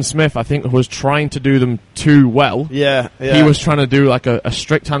him Ben Smith, I think, was trying to do them too well. Yeah. He was trying to do like a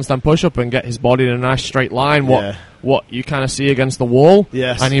strict handstand push-up and get his body in a nice straight line, what you kind of see against the wall.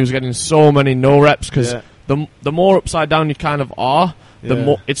 Yes. And he was getting so many no reps because the more upside down you kind of are, the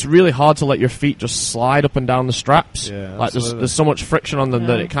more it's really hard to let your feet just slide up and down the straps. Yeah, like there's so much friction on them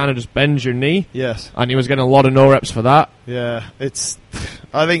that it kind of just bends your knee. Yes, and he was getting a lot of no reps for that. Yeah,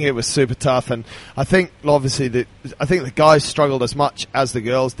 I think it was super tough, and I think obviously the guys struggled as much as the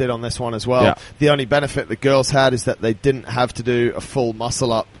girls did on this one as well. Yeah. The only benefit the girls had is that they didn't have to do a full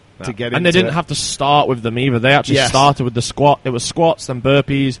muscle up to get into it. And they didn't have to start with them either. They actually started with the squat. It was squats, then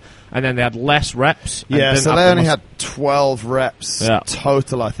burpees, and then they had less reps. Yeah, so they only had 12 reps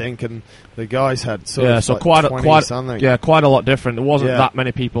total, I think, and the guys had quite a lot different. There wasn't that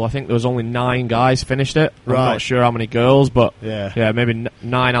many people. I think there was only 9 guys finished it. I'm not sure how many girls, but maybe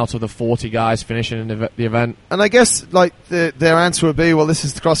 9 out of the 40 guys finishing in the event. And I guess like their answer would be, well, this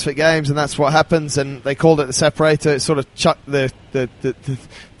is the CrossFit Games, and that's what happens. And they called it the separator. It sort of chucked the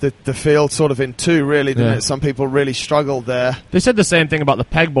field sort of in two, really, didn't it? Some people really struggled there. They said the same thing about the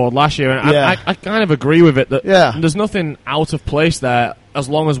pegboard last year, and I kind of agree with it. That there's nothing out of place there as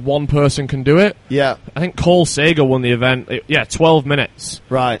long as one person can do it. Yeah. I think Cole Sager won the event. 12 minutes.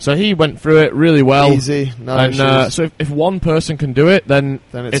 Right. So he went through it really well. Easy. No issues. So if one person can do it, then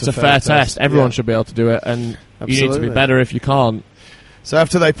it's a fair test. Everyone should be able to do it, and you need to be better if you can't. So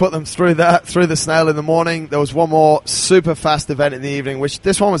after they put them through the snail in the morning, there was one more super fast event in the evening, which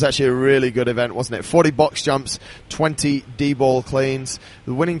this one was actually a really good event, wasn't it? 40 box jumps, 20 D-ball cleans.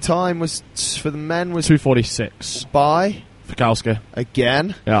 The winning time was for the men was 2:46 by Fikowska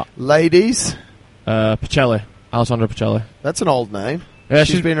again. Yeah. Ladies, Pacelli, Alessandra Pacelli. That's an old name. Yeah,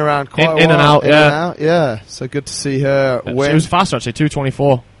 she's been around quite a while. In and out. Yeah. So good to see her win. She was faster actually,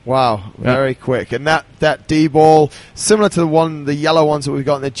 2:24. Wow, very quick. And that D-ball, similar to the yellow ones that we've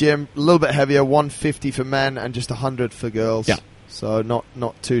got in the gym, a little bit heavier, 150 for men and just 100 for girls. Yeah. So not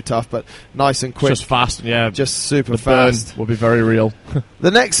too tough, but nice and quick. Just fast, Just super fast. Burn will be very real.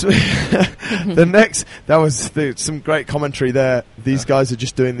 That was some great commentary there. These guys are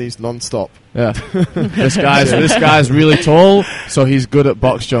just doing these non-stop. Yeah. This guy's really tall, so he's good at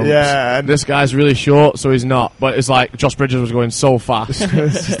box jumps. Yeah. And this guy's really short, so he's not. But it's like Josh Bridges was going so fast.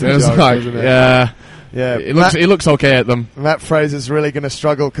 Yeah, he looks okay at them. Matt Fraser's really going to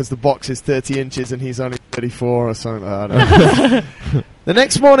struggle because the box is 30 inches and he's only 34 or something. I don't know. The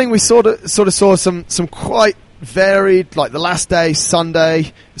next morning we sort of saw some quite varied, like the last day,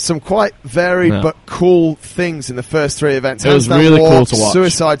 Sunday, some quite varied but cool things in the first 3 events. It was really cool to watch.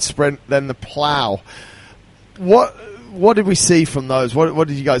 Suicide sprint, then the plow. What did we see from those? What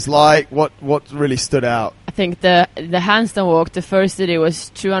did you guys like? What really stood out? I think the handstand walk, the first day was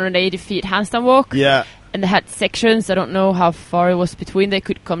 280 feet handstand walk. Yeah. And they had sections. I don't know how far it was between. They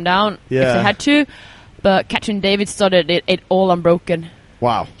could come down if they had to. But Katrin David started it all unbroken.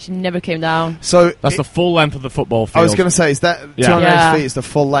 Wow. She never came down. So that's the full length of the football field. I was going to say, is that 280 feet is the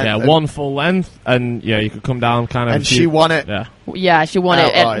full length? Yeah, one full length. And you could come down kind of. And she won it? Yeah, she won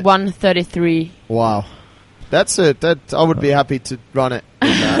it at 133. Wow. That's it. I would be happy to run it.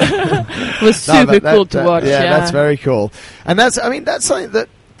 It was super cool to watch. Yeah, that's very cool. And that's something that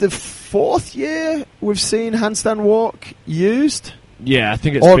the 4th year we've seen handstand walk used. Yeah, I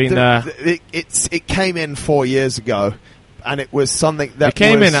think it's been there. It came in 4 years ago, and it was something that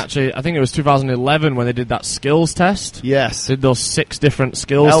came in actually. I think it was 2011 when they did that skills test. Yes, did those 6 different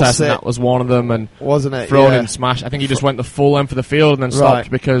skills tests, and that was one of them. And wasn't it? Thrown in smash. I think he just went the full length of the field and then stopped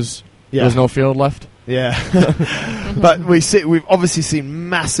because there was no field left. Yeah, but we've obviously seen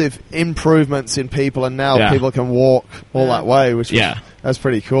massive improvements in people, and now people can walk all that way, which that's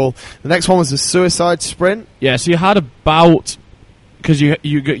pretty cool. The next one was the suicide sprint. Yeah, so you had about, because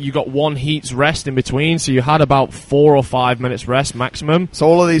you got 1 heat's rest in between, so you had about 4 or 5 minutes rest maximum. So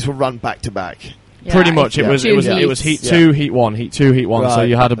all of these were run back to back. Yeah, pretty much, it was heat 2, heat 1, heat 2, heat 1. Right. So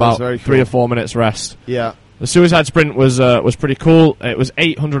you had about 3 or 4 minutes rest. Yeah. The suicide sprint was pretty cool. It was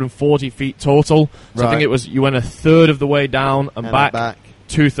 840 feet total. So I think it was you went a third of the way down and back.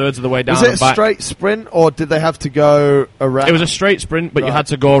 2/3 of the way down. Was it a straight sprint, or did they have to go around? It was a straight sprint, but you had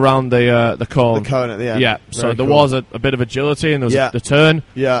to go around the cone. The cone at the end. Yeah. So there was a bit of agility, and there was the turn.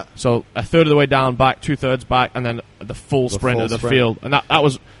 Yeah. So a third of the way down, back, 2/3 back, and then the full sprint of the field. And that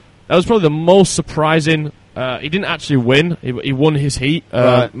was probably the most surprising. He didn't actually win. He won his heat.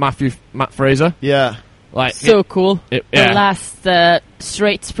 Matt Fraser. Yeah. Like so cool. The last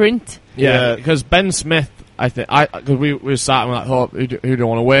straight sprint. Yeah, because Ben Smith, I think, because we sat and we were like, who do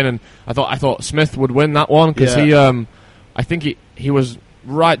want to win? And I thought Smith would win that one because he, I think he was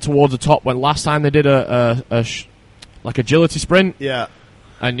right towards the top when last time they did a agility sprint. Yeah.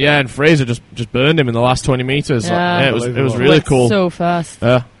 And Fraser just burned him in the last 20 meters. Yeah, it was really cool. So fast.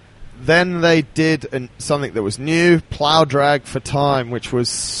 Yeah. Then they did something that was new, plow drag for time, which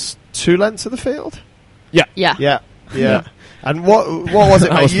was 2 lengths of the field. Yeah. And what was it?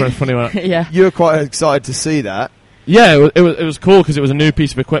 That was pretty funny, wasn't it? Yeah. You were quite excited to see that. Yeah, it was cool because it was a new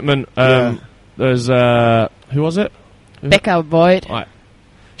piece of equipment. There's who was it? Becca Boyd. Right.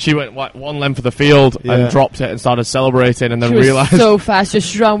 She went one length of the field and dropped it and started celebrating, and then realised so fast,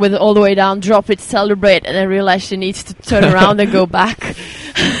 just run with it all the way down, drop it, celebrate, and then realised she needs to turn around and go back.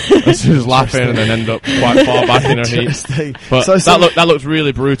 She was laughing and then ended up quite far back in her heat. But that looked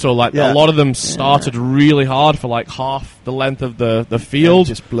really brutal. Like a lot of them started really hard for like half the length of the field,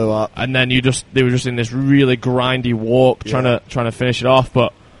 just blew up, and then they were just in this really grindy walk trying to finish it off.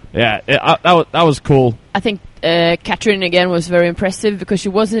 But that was cool. I think Catherine again was very impressive because she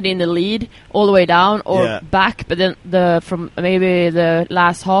wasn't in the lead all the way down or back, but then from maybe the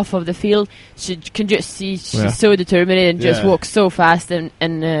last half of the field, she can just see she's so determined and just walks so fast and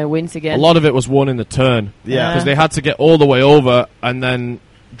wins again. A lot of it was won in the turn, because they had to get all the way over and then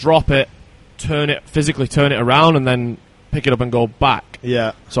drop it, physically turn it around, and then pick it up and go back.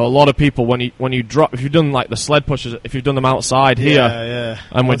 Yeah. So a lot of people, when you drop, if you've done like the sled pushes, if you've done them outside here,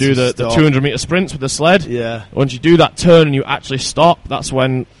 and we do the 200 meter sprints with the sled, once you do that turn and you actually stop, that's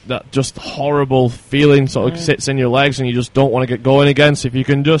when that just horrible feeling sort of sits in your legs and you just don't want to get going again. So if you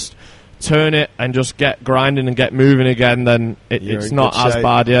can just turn it and just get grinding and get moving again, then it's not as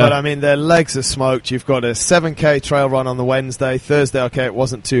bad. But I mean, their legs are smoked. You've got a 7k trail run on the Wednesday. Thursday, okay, it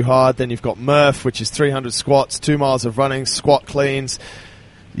wasn't too hard. Then you've got Murph, which is 300 squats, 2 miles of running, squat cleans.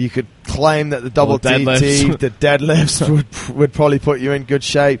 You could claim that the double DT, the deadlifts would probably put you in good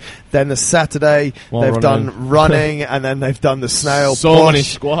shape. Then the Saturday, they've done running, and then they've done the snail so push. Many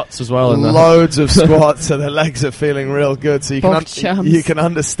squats as well. Loads of squats, so their legs are feeling real good. So you can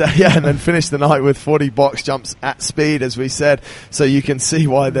understand, and then finish the night with 40 box jumps at speed, as we said. So you can see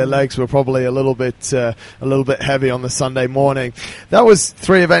why their legs were probably a little bit heavy on the Sunday morning. That was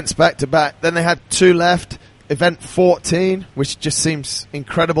 3 events back to back. Then they had 2 left. Event 14, which just seems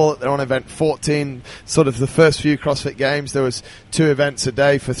incredible that they're on event 14. Sort of the first few CrossFit Games, there was 2 events a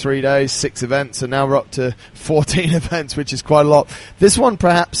day for 3 days, 6 events, and now we're up to 14 events, which is quite a lot. This one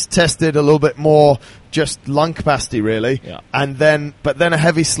perhaps tested a little bit more just lung capacity, really, but then a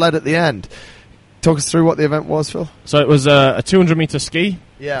heavy sled at the end. Talk us through what the event was, Phil. So it was a 200-meter ski.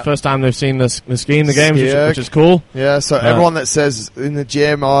 Yeah. First time they've seen the ski in the games, which is cool. Yeah, so everyone that says in the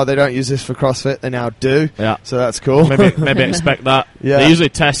gym, they don't use this for CrossFit, they now do. Yeah. So that's cool. Maybe expect that. Yeah. They usually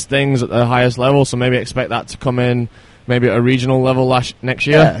test things at the highest level, so maybe expect that to come in maybe at a regional level next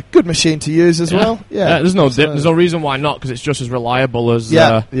year. Yeah, good machine to use as well. Yeah, there's no reason why not, because it's just as reliable as...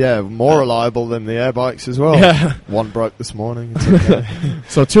 more reliable than the air bikes as well. Yeah. One broke this morning. It's okay.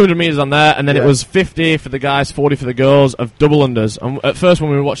 So 200 metres on there, and then it was 50 for the guys, 40 for the girls of double unders. And at first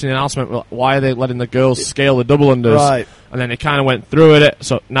when we were watching the announcement, we were like, why are they letting the girls scale the double unders? Right. And then they kind of went through it.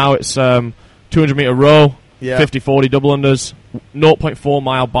 So now it's 200 metre row, 50-40 double unders, 0.4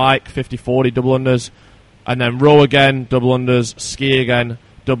 mile bike, 50-40 double unders, and then row again, double unders, ski again,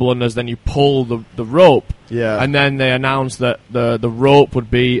 double unders, then you pull the rope. Yeah. And then they announced that the rope would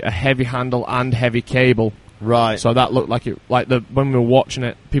be a heavy handle and heavy cable. Right. So that looked like when we were watching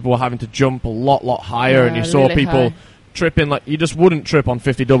it, people were having to jump a lot higher, and you saw really people tripping like you just wouldn't trip on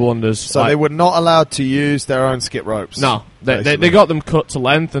 50 double unders. So they were not allowed to use their own skip ropes. No. They got them cut to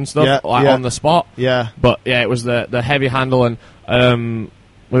length and stuff on the spot. Yeah. But it was the heavy handle, and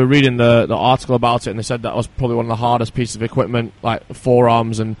we were reading the article about it, and they said that was probably one of the hardest pieces of equipment, like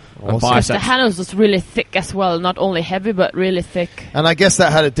forearms and biceps. The handles was really thick as well, not only heavy, but really thick. And I guess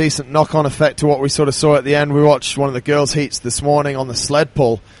that had a decent knock-on effect to what we sort of saw at the end. We watched one of the girls' heats this morning on the sled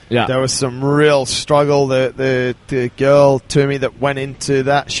pull. Yeah. There was some real struggle. The girl, Toomey, that went into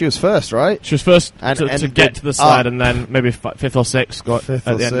that, she was first, right? She was first to get to the sled, and then maybe 5th or 6th got at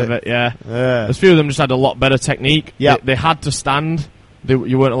the end of it, yeah. A few of them just had a lot better technique. Yeah. They had to stand.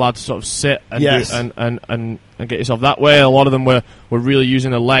 You weren't allowed to sort of sit and get yourself that way. A lot of them were really using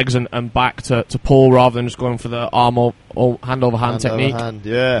their legs and back to pull rather than just going for the arm or hand over hand technique.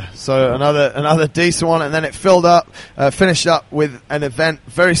 So another decent one, and then it finished up with an event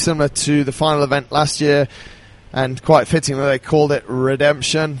very similar to the final event last year, and quite fittingly they called it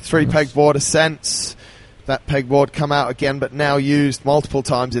Redemption. 3 pegboard ascents. That pegboard come out again, but now used multiple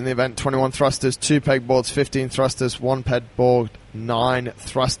times in the event. 21 thrusters, 2 pegboards, 15 thrusters, 1 pegboard, 9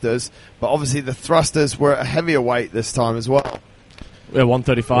 thrusters. But obviously the thrusters were a heavier weight this time as well. Yeah,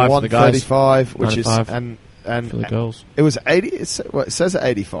 135 for the guys. 135, which is and for the girls. It was 80. It says at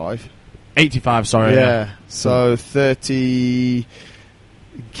 85. 85, sorry. Yeah. So 30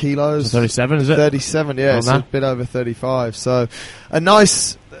 kilos. So 37, is it? 37. Yeah, it's a bit over 35. So a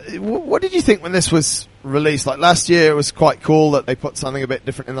nice. What did you think when this was released. Like last year, it was quite cool that they put something a bit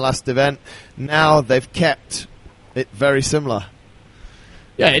different in the last event. Now they've kept it very similar.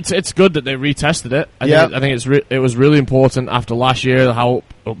 Yeah, it's good that they retested it. I think it was really important after last year how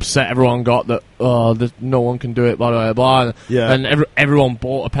upset everyone got that no one can do it, blah blah blah. And everyone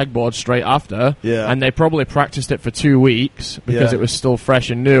bought a pegboard straight after. Yeah. And they probably practiced it for 2 weeks because it was still fresh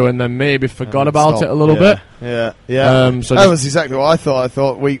and new, and then maybe forgot about it a little bit. Yeah. So that was exactly what I thought. I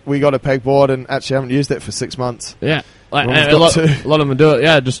thought we got a pegboard and actually haven't used it for 6 months. Yeah. Like, a lot of them do it.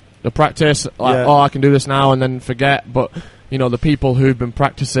 Yeah, just the practice. Like, I can do this now, and then forget. But you know, the people who've been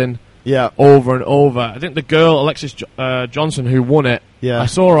practicing over and over. I think the girl, Alexis Johnson, who won it, I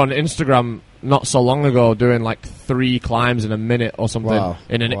saw her on Instagram not so long ago doing like 3 climbs in a minute or something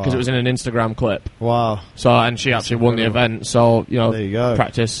because it was in an Instagram clip. Wow. So, and she actually won the event. So, you know, there you go.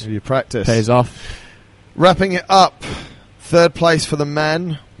 Practice Pays off. Wrapping it up, 3rd place for the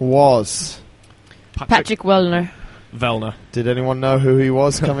men was Patrick Vellner. Did anyone know who he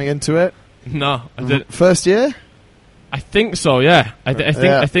was coming into it? No, I didn't. First year? I think so, yeah. I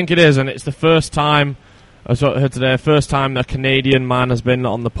think it is, and it's the first time, I heard today, first time a Canadian man has been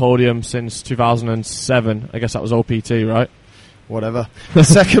on the podium since 2007. I guess that was OPT, right? Whatever.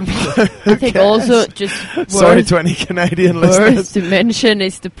 Second place. I think also just sorry to any Canadian listeners. To mention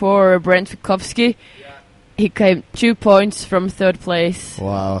is the poor Brent Fikowski. He came 2 points from 3rd place.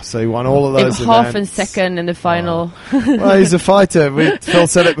 Wow, so he won all of those in half and second in the final. Wow. Well, he's a fighter. Phil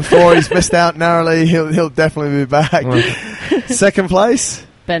said it before, he's missed out narrowly. He'll definitely be back. Second place?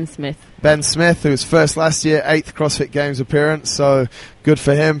 Ben Smith. Ben Smith, who was first last year, 8th CrossFit Games appearance, so good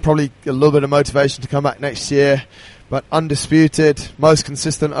for him. Probably a little bit of motivation to come back next year. But undisputed, most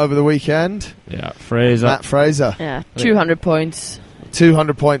consistent over the weekend. Yeah, Fraser. Matt Fraser. Yeah, 200 points.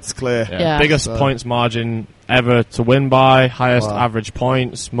 200 points clear. Biggest points margin ever to win by, highest average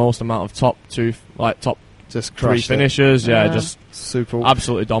points, most amount of top just 3 finishes. Just super,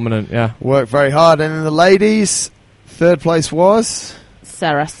 absolutely dominant. Yeah, worked very hard. And in the ladies, 3rd place was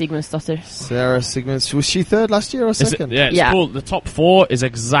Sarah Sigmundsdottir. Was she 3rd last year or 2nd? It's cool. The top 4 is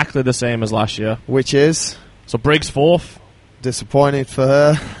exactly the same as last year. Which is? So Briggs 4th. Disappointing for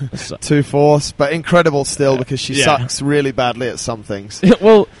her. 2 fourths, but incredible still because she sucks really badly at some things.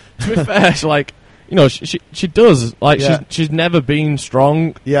 Well, to be fair, she does. Like she's never been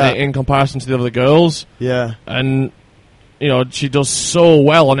strong in comparison to the other girls. Yeah, and she does so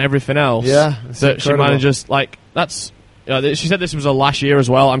well on everything else. Yeah, that incredible. She manages that's. She said this was her last year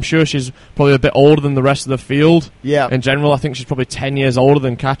as well. I'm sure she's probably a bit older than the rest of the field. Yeah, in general, I think she's probably 10 years older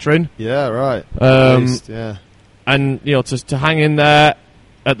than Katrin. Yeah, right. At least, yeah. And to hang in there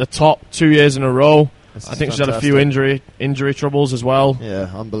at the top 2 years in a row, I think she's had a few injury troubles as well. Yeah,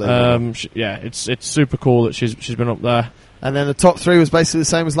 unbelievable. It's super cool that she's been up there. And then the top 3 was basically the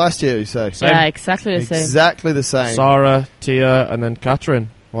same as last year, you say? Yeah, exactly the same. Exactly the same. Sarah, Tia, and then Katrin.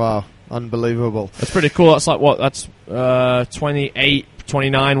 Wow, unbelievable. That's pretty cool. That's like that's 28,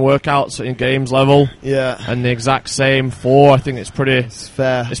 29 workouts in games level. Yeah. And the exact same 4. I think it's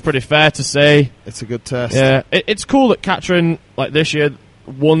fair. It's pretty fair to say. It's a good test. Yeah. It's cool that Katrin, this year,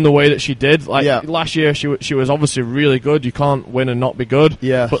 won the way that she did. Last year, she was obviously really good. You can't win and not be good.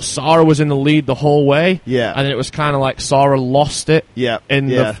 Yeah. But Sarah was in the lead the whole way. Yeah. And then it was kind of like Sarah lost it. Yeah. In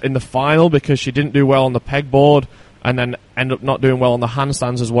the final because she didn't do well on the pegboard. And then end up not doing well on the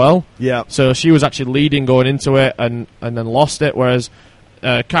handstands as well. Yeah. So she was actually leading going into it and then lost it, whereas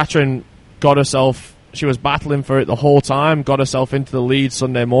Katrin got herself, she was battling for it the whole time, got herself into the lead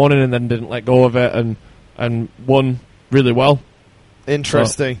Sunday morning and then didn't let go of it and won really well.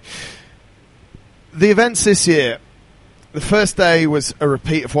 Interesting. So. The events this year, the first day was a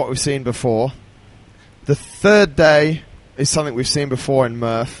repeat of what we've seen before. The 3rd day is something we've seen before in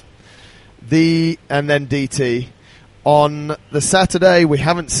Murph. And then DT. On the Saturday, we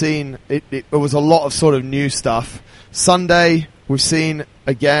haven't seen it. It was a lot of sort of new stuff. Sunday, we've seen,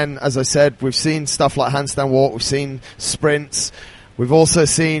 again, as I said, we've seen stuff like handstand walk, we've seen sprints, we've also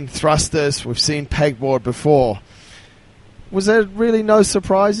seen thrusters, we've seen pegboard before. Was there really no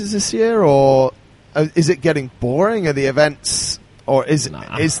surprises this year, or is it getting boring? Are the events, or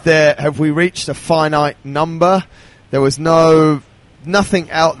have we reached a finite number? There was nothing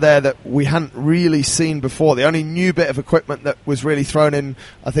out there that we hadn't really seen before. The only new bit of equipment that was really thrown in,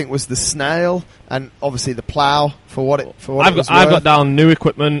 I think, was the snail and obviously the plow for what it was worth. I've got down new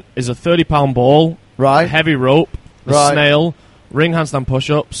equipment is a 30-pound ball, right? A heavy rope, the snail, ring handstand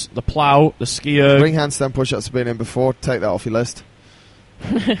push-ups, the plow, the skier. Ring handstand push-ups have been in before. Take that off your list.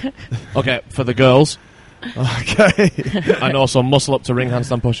 Okay, for the girls. Okay. And also muscle up to ring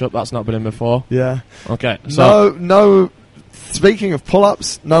handstand push-up. That's not been in before. Yeah. Okay. So no. Speaking of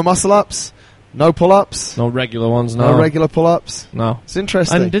pull-ups, no muscle-ups, No pull-ups? No regular ones, no. No regular pull-ups? No. It's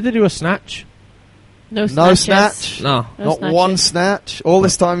interesting. And did they do a snatch? No snatch? No. Not snatches. One snatch? All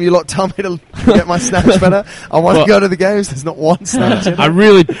this time you lot tell me to get my snatch better. I want to go to the games. There's not one snatch. I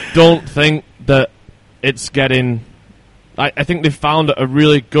really don't think that it's getting... I think they've found a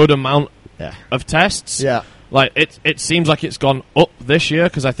really good amount of tests. Yeah. Like, it seems like it's gone up this year,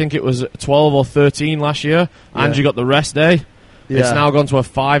 because I think it was 12 or 13 last year, and you got the rest day. Yeah. It's now gone to a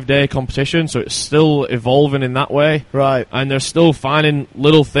 5-day competition, so it's still evolving in that way. Right. And they're still finding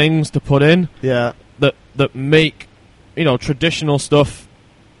little things to put in that make, traditional stuff,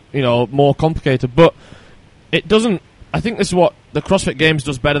 more complicated. But it doesn't... I think this is what the CrossFit Games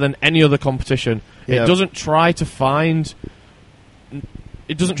does better than any other competition. Yeah. It doesn't try to find...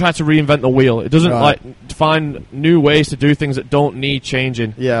 It doesn't try to reinvent the wheel. It doesn't find new ways to do things that don't need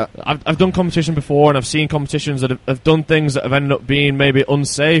changing. Yeah, I've done competition before, and I've seen competitions that have done things that have ended up being maybe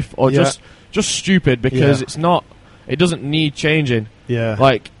unsafe or just stupid because it's not. It doesn't need changing. Yeah,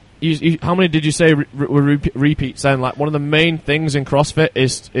 like how many did you say were repeats? Then, like, one of the main things in CrossFit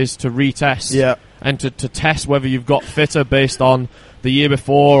is to retest. Yeah, and to test whether you've got fitter based on the year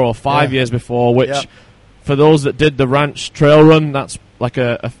before or 5 years before. Which, for those that did the ranch trail run, that's like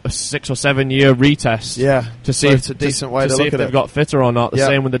a 6 or 7 year retest. Yeah, to see it's a decent way to see look if at they've it. got fitter or not. The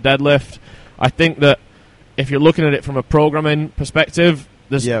same with the deadlift. I think that if you're looking at it from a programming perspective,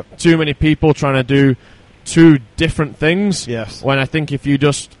 there's too many people trying to do two different things. Yes. When I think if you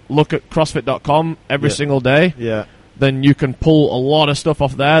just look at CrossFit.com every single day, then you can pull a lot of stuff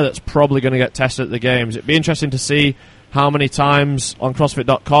off there that's probably going to get tested at the games. It'd be interesting to see how many times on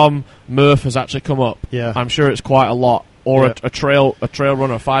CrossFit.com Murph has actually come up. Yeah. I'm sure it's quite a lot. Or a trail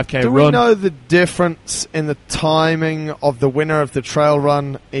run or a 5K run. Do we know the difference in the timing of the winner of the trail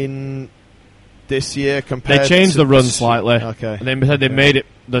run in this year compared to... They changed the run slightly. Okay. And they said they made it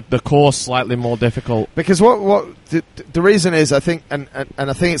the course slightly more difficult. Because what the reason is, I think, and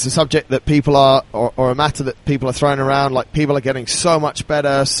I think it's a subject that people are, or a matter that people are throwing around, like people are getting so much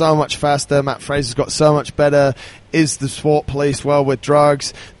better, so much faster, Matt Fraser's got so much better, is the sport policed well with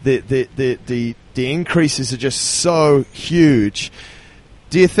drugs? The increases are just so huge.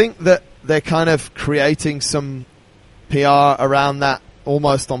 Do you think that they're kind of creating some PR around that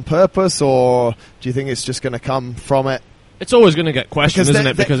almost on purpose, or do you think it's just going to come from it? It's always going to get questioned, isn't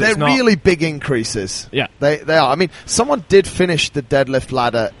it? Because they're really big increases. Yeah. They are. I mean, someone did finish the deadlift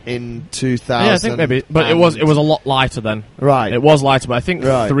ladder in 2000. Yeah, I think maybe. But it was a lot lighter then. Right. It was lighter, but I think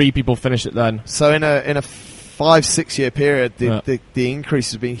 3 people finished it then. So in a 5-6 year period, the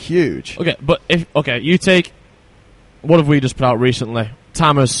increase has been huge. Okay, but you take, what have we just put out recently?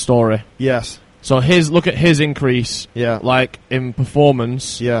 Tamer's story. Yes. So look at his increase. Yeah. Like in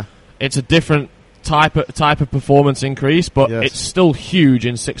performance. Yeah. It's a different type of performance increase, but it's still huge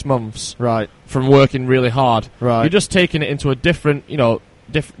in 6 months. Right. From working really hard. Right. You're just taking it into a different,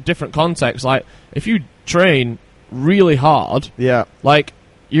 different context. Like if you train really hard, like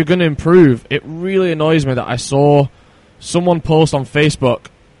you're going to improve. It really annoys me that I saw someone post on Facebook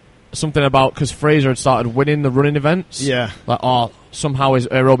something about because Fraser had started winning the running events. Yeah. Like, somehow his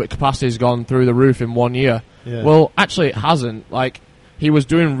aerobic capacity has gone through the roof in 1 year. Yeah. Well, actually it hasn't. Like, he was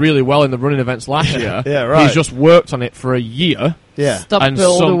doing really well in the running events last year. Yeah, right. He's just worked on it for a year. Yeah. Stopped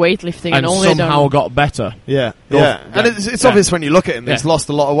all the weightlifting and only somehow got better. Yeah. And it's obvious when you look at him, he's lost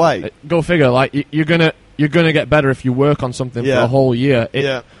a lot of weight. Go figure. Like, you're gonna get better if you work on something for a whole year.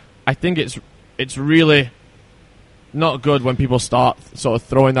 I think it's really not good when people start sort of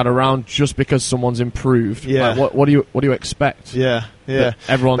throwing that around just because someone's improved. Yeah. Like, what do you expect? Yeah.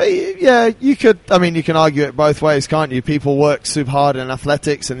 Everyone. But you could. I mean, you can argue it both ways, can't you? People work super hard in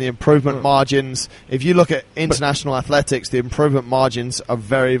athletics, and the improvement margins. If you look at international athletics, the improvement margins are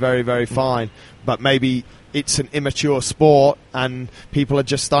very, very, very fine. But maybe it's an immature sport, and people are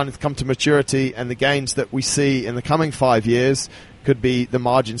just starting to come to maturity, and the gains that we see in the coming 5 years the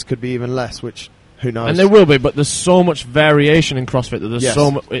margins could be even less, which. Who knows? And there will be, but there's so much variation in CrossFit that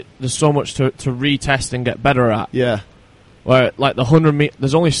there's so much to retest and get better at. Yeah. Where like the 100 meter,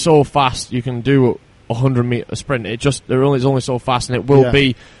 there's only so fast you can do a 100 meter sprint. It's only so fast, and it will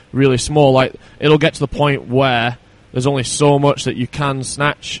be really small. Like it'll get to the point where there's only so much that you can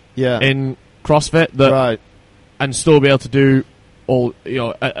snatch in CrossFit and still be able to do all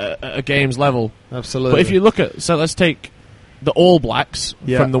at a games level. Absolutely. But if you look at let's take the All Blacks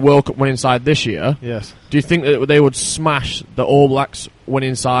from the World Cup winning side this year. Yes. Do you think that they would smash the All Blacks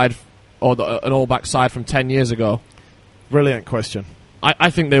winning side or an All Black side from 10 years ago? Brilliant question.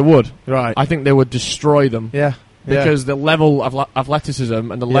 I think they would. Right. I think they would destroy them. Yeah. Because the level of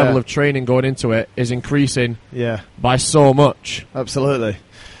athleticism and the level of training going into it is increasing by so much. Absolutely.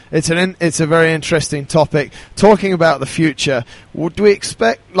 It's a very interesting topic. Talking about the future, do we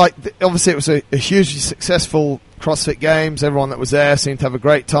expect, obviously it was a hugely successful CrossFit Games. Everyone that was there seemed to have a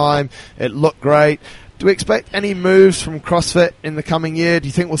great time. It looked great. Do we expect any moves from CrossFit in the coming year? Do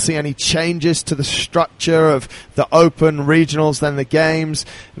you think we'll see any changes to the structure of the Open, regionals, then the Games?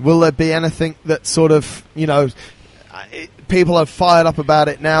 Will there be anything that sort of, people are fired up about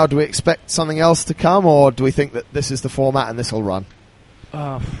it now? Do we expect something else to come, or do we think that this is the format and this will run?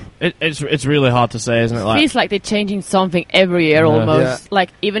 It's really hard to say, isn't it? It feels like they're changing something every year almost. Yeah.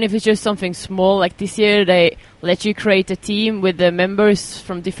 Even if it's just something small, like this year they let you create a team with the members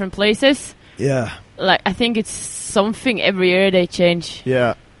from different places. Yeah. I think it's something every year they change.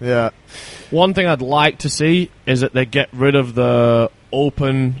 Yeah, yeah. One thing I'd like to see is that they get rid of the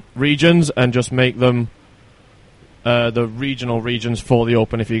Open regions and just make them the regional regions for the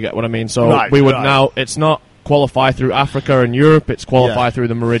Open, if you get what I mean. So we would now, it's not qualify through Africa and Europe, it's qualify through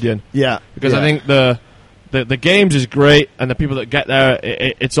the Meridian. Yeah. Because I think the Games is great, and the people that get there,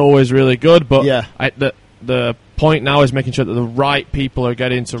 it's always really good, but the point now is making sure that the right people are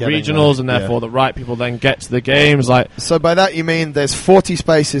getting to regionals, and therefore the right people then get to the Games. So by that you mean there's 40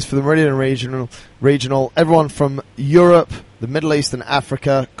 spaces for the Meridian regional. Everyone from Europe, the Middle East and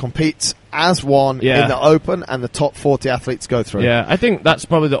Africa competes as one in the Open, and the top 40 athletes go through. Yeah, I think that's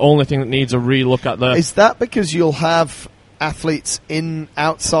probably the only thing that needs a relook at the... Is that because you'll have athletes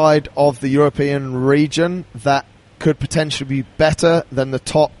outside of the European region that could potentially be better than the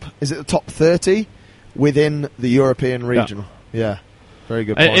top... Is it the top 30 within the European region? Yeah. Very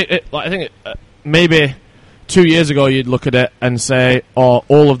good point. I think maybe 2 years ago you'd look at it and say,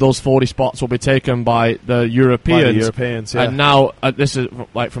 all of those 40 spots will be taken by the Europeans. And now this is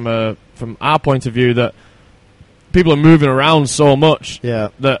from our point of view, that people are moving around so much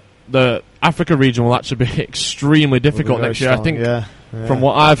that the Africa region will actually be extremely difficult next year. I think from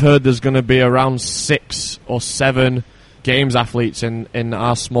what I've heard, there's going to be around 6 or 7 Games athletes in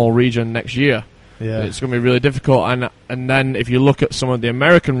our small region next year. Yeah. It's going to be really difficult. And then if you look at some of the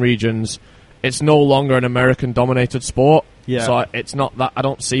American regions, it's no longer an American-dominated sport. Yeah. So it's not that. I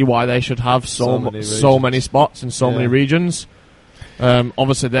don't see why they should have so many spots in so many regions.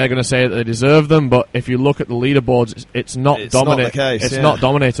 Obviously, they're going to say that they deserve them, but if you look at the leaderboards, it's not dominated. It's not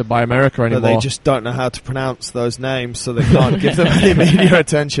dominated by America anymore. But they just don't know how to pronounce those names, so they can't give them any media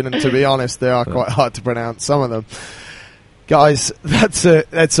attention. And to be honest, they are quite hard to pronounce, some of them. Guys, that's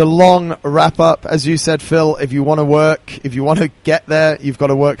a long wrap up. As you said, Phil, if you want to get there, you've got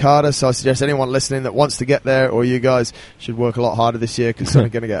to work harder. So I suggest anyone listening that wants to get there, or you guys, should work a lot harder this year, because it's only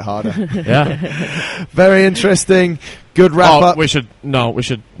going to get harder. Yeah. Very interesting. Good wrap up. We should not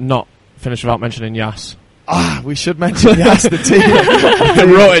finish without mentioning Yas. We should mention Yas, the team. I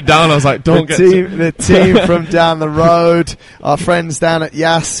wrote it down. I was like, the team from down the road. Our friends down at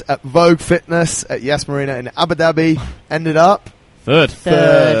Yas, at Vogue Fitness, at Yas Marina in Abu Dhabi, ended up third.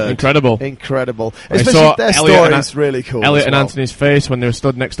 Incredible. Especially their story is really cool. Elliot and Anthony's face when they were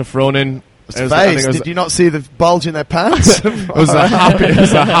stood next to Fronin. Did you not see the bulge in their pants? It was the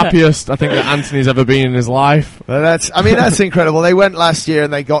happiest I think that Anthony's ever been in his life. Well, that's incredible. They went last year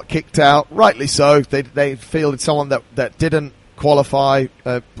and they got kicked out, rightly so. They fielded someone that didn't qualify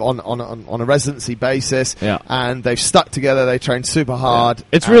on a residency basis, and they've stuck together. They trained super hard. Yeah.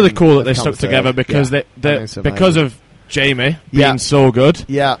 It's really cool that they stuck together because because of Jamie being so good.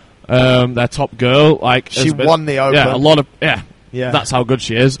 Yeah, their top girl, she won the Open. Yeah, a lot of that's how good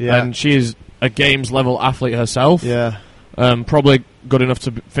she is, and she's a Games level athlete herself. Yeah, probably good enough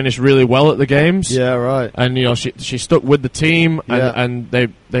to finish really well at the Games. Yeah, right. And she stuck with the team, and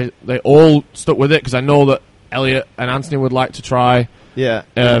they all stuck with it, because I know that Elliot and Anthony would like to try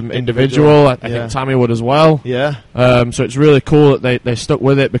individual. I think Tammy would as well. Yeah. So it's really cool that they stuck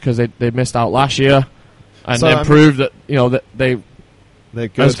with it, because they missed out last year, and they proved that that they're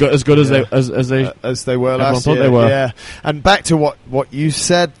good. as good as they were last year. They were. Yeah. And back to what you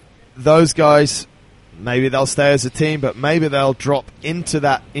said, those guys, maybe they'll stay as a team, but maybe they'll drop into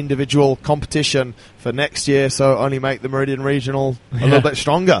that individual competition for next year, so only make the Meridian Regional a little bit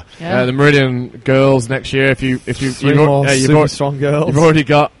stronger. Yeah. The Meridian girls next year, if you've super strong girls. You've already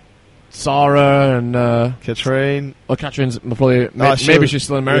got Sarah and Katrine. Well, Katrine's probably maybe she's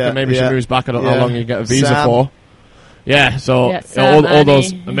still in America. Yeah, maybe she moves back. I don't know how long you get a visa Sam. for. Yeah, so Sam, all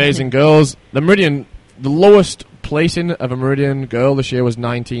those amazing girls. The lowest placing of a Meridian girl this year was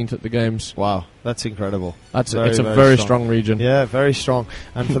 19th at the Games. Wow, that's incredible. It's a very strong region. Yeah, very strong.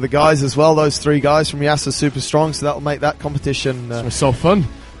 And for the guys as well, those 3 guys from Yas are super strong, so that'll make that competition it's so fun.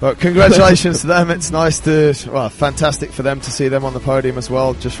 But congratulations to them. It's nice fantastic for them to see them on the podium as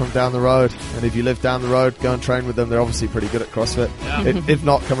well, just from down the road. And if you live down the road, go and train with them. They're obviously pretty good at CrossFit. Yeah. If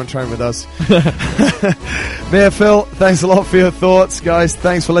not, come and train with us. Mia, Phil, thanks a lot for your thoughts. Guys,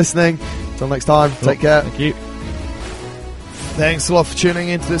 thanks for listening. Until next time, take care. Thank you. Thanks a lot for tuning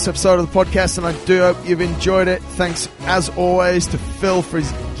into this episode of the podcast, and I do hope you've enjoyed it. Thanks, as always, to Phil for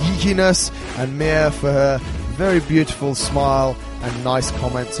his geekiness and Mia for her very beautiful smile and nice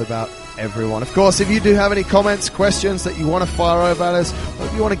comments about everyone. Of course, if you do have any comments, questions that you want to fire over at us, or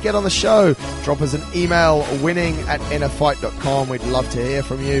if you want to get on the show, drop us an email, winning@innerfight.com. We'd love to hear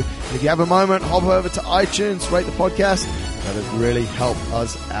from you. And if you have a moment, hop over to iTunes, rate the podcast. That would really help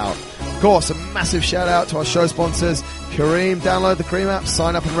us out. Of course, a massive shout out to our show sponsors, Kareem. Download the Kareem app,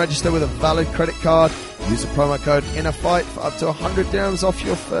 sign up and register with a valid credit card. Use the promo code INNERFIGHT for up to 100 dirhams off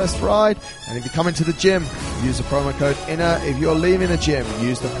your first ride. And if you come into the gym, use the promo code INNER. If you're leaving the gym,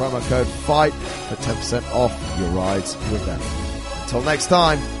 use the promo code FIGHT for 10% off your rides with them. Until next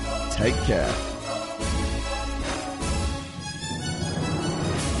time, take care.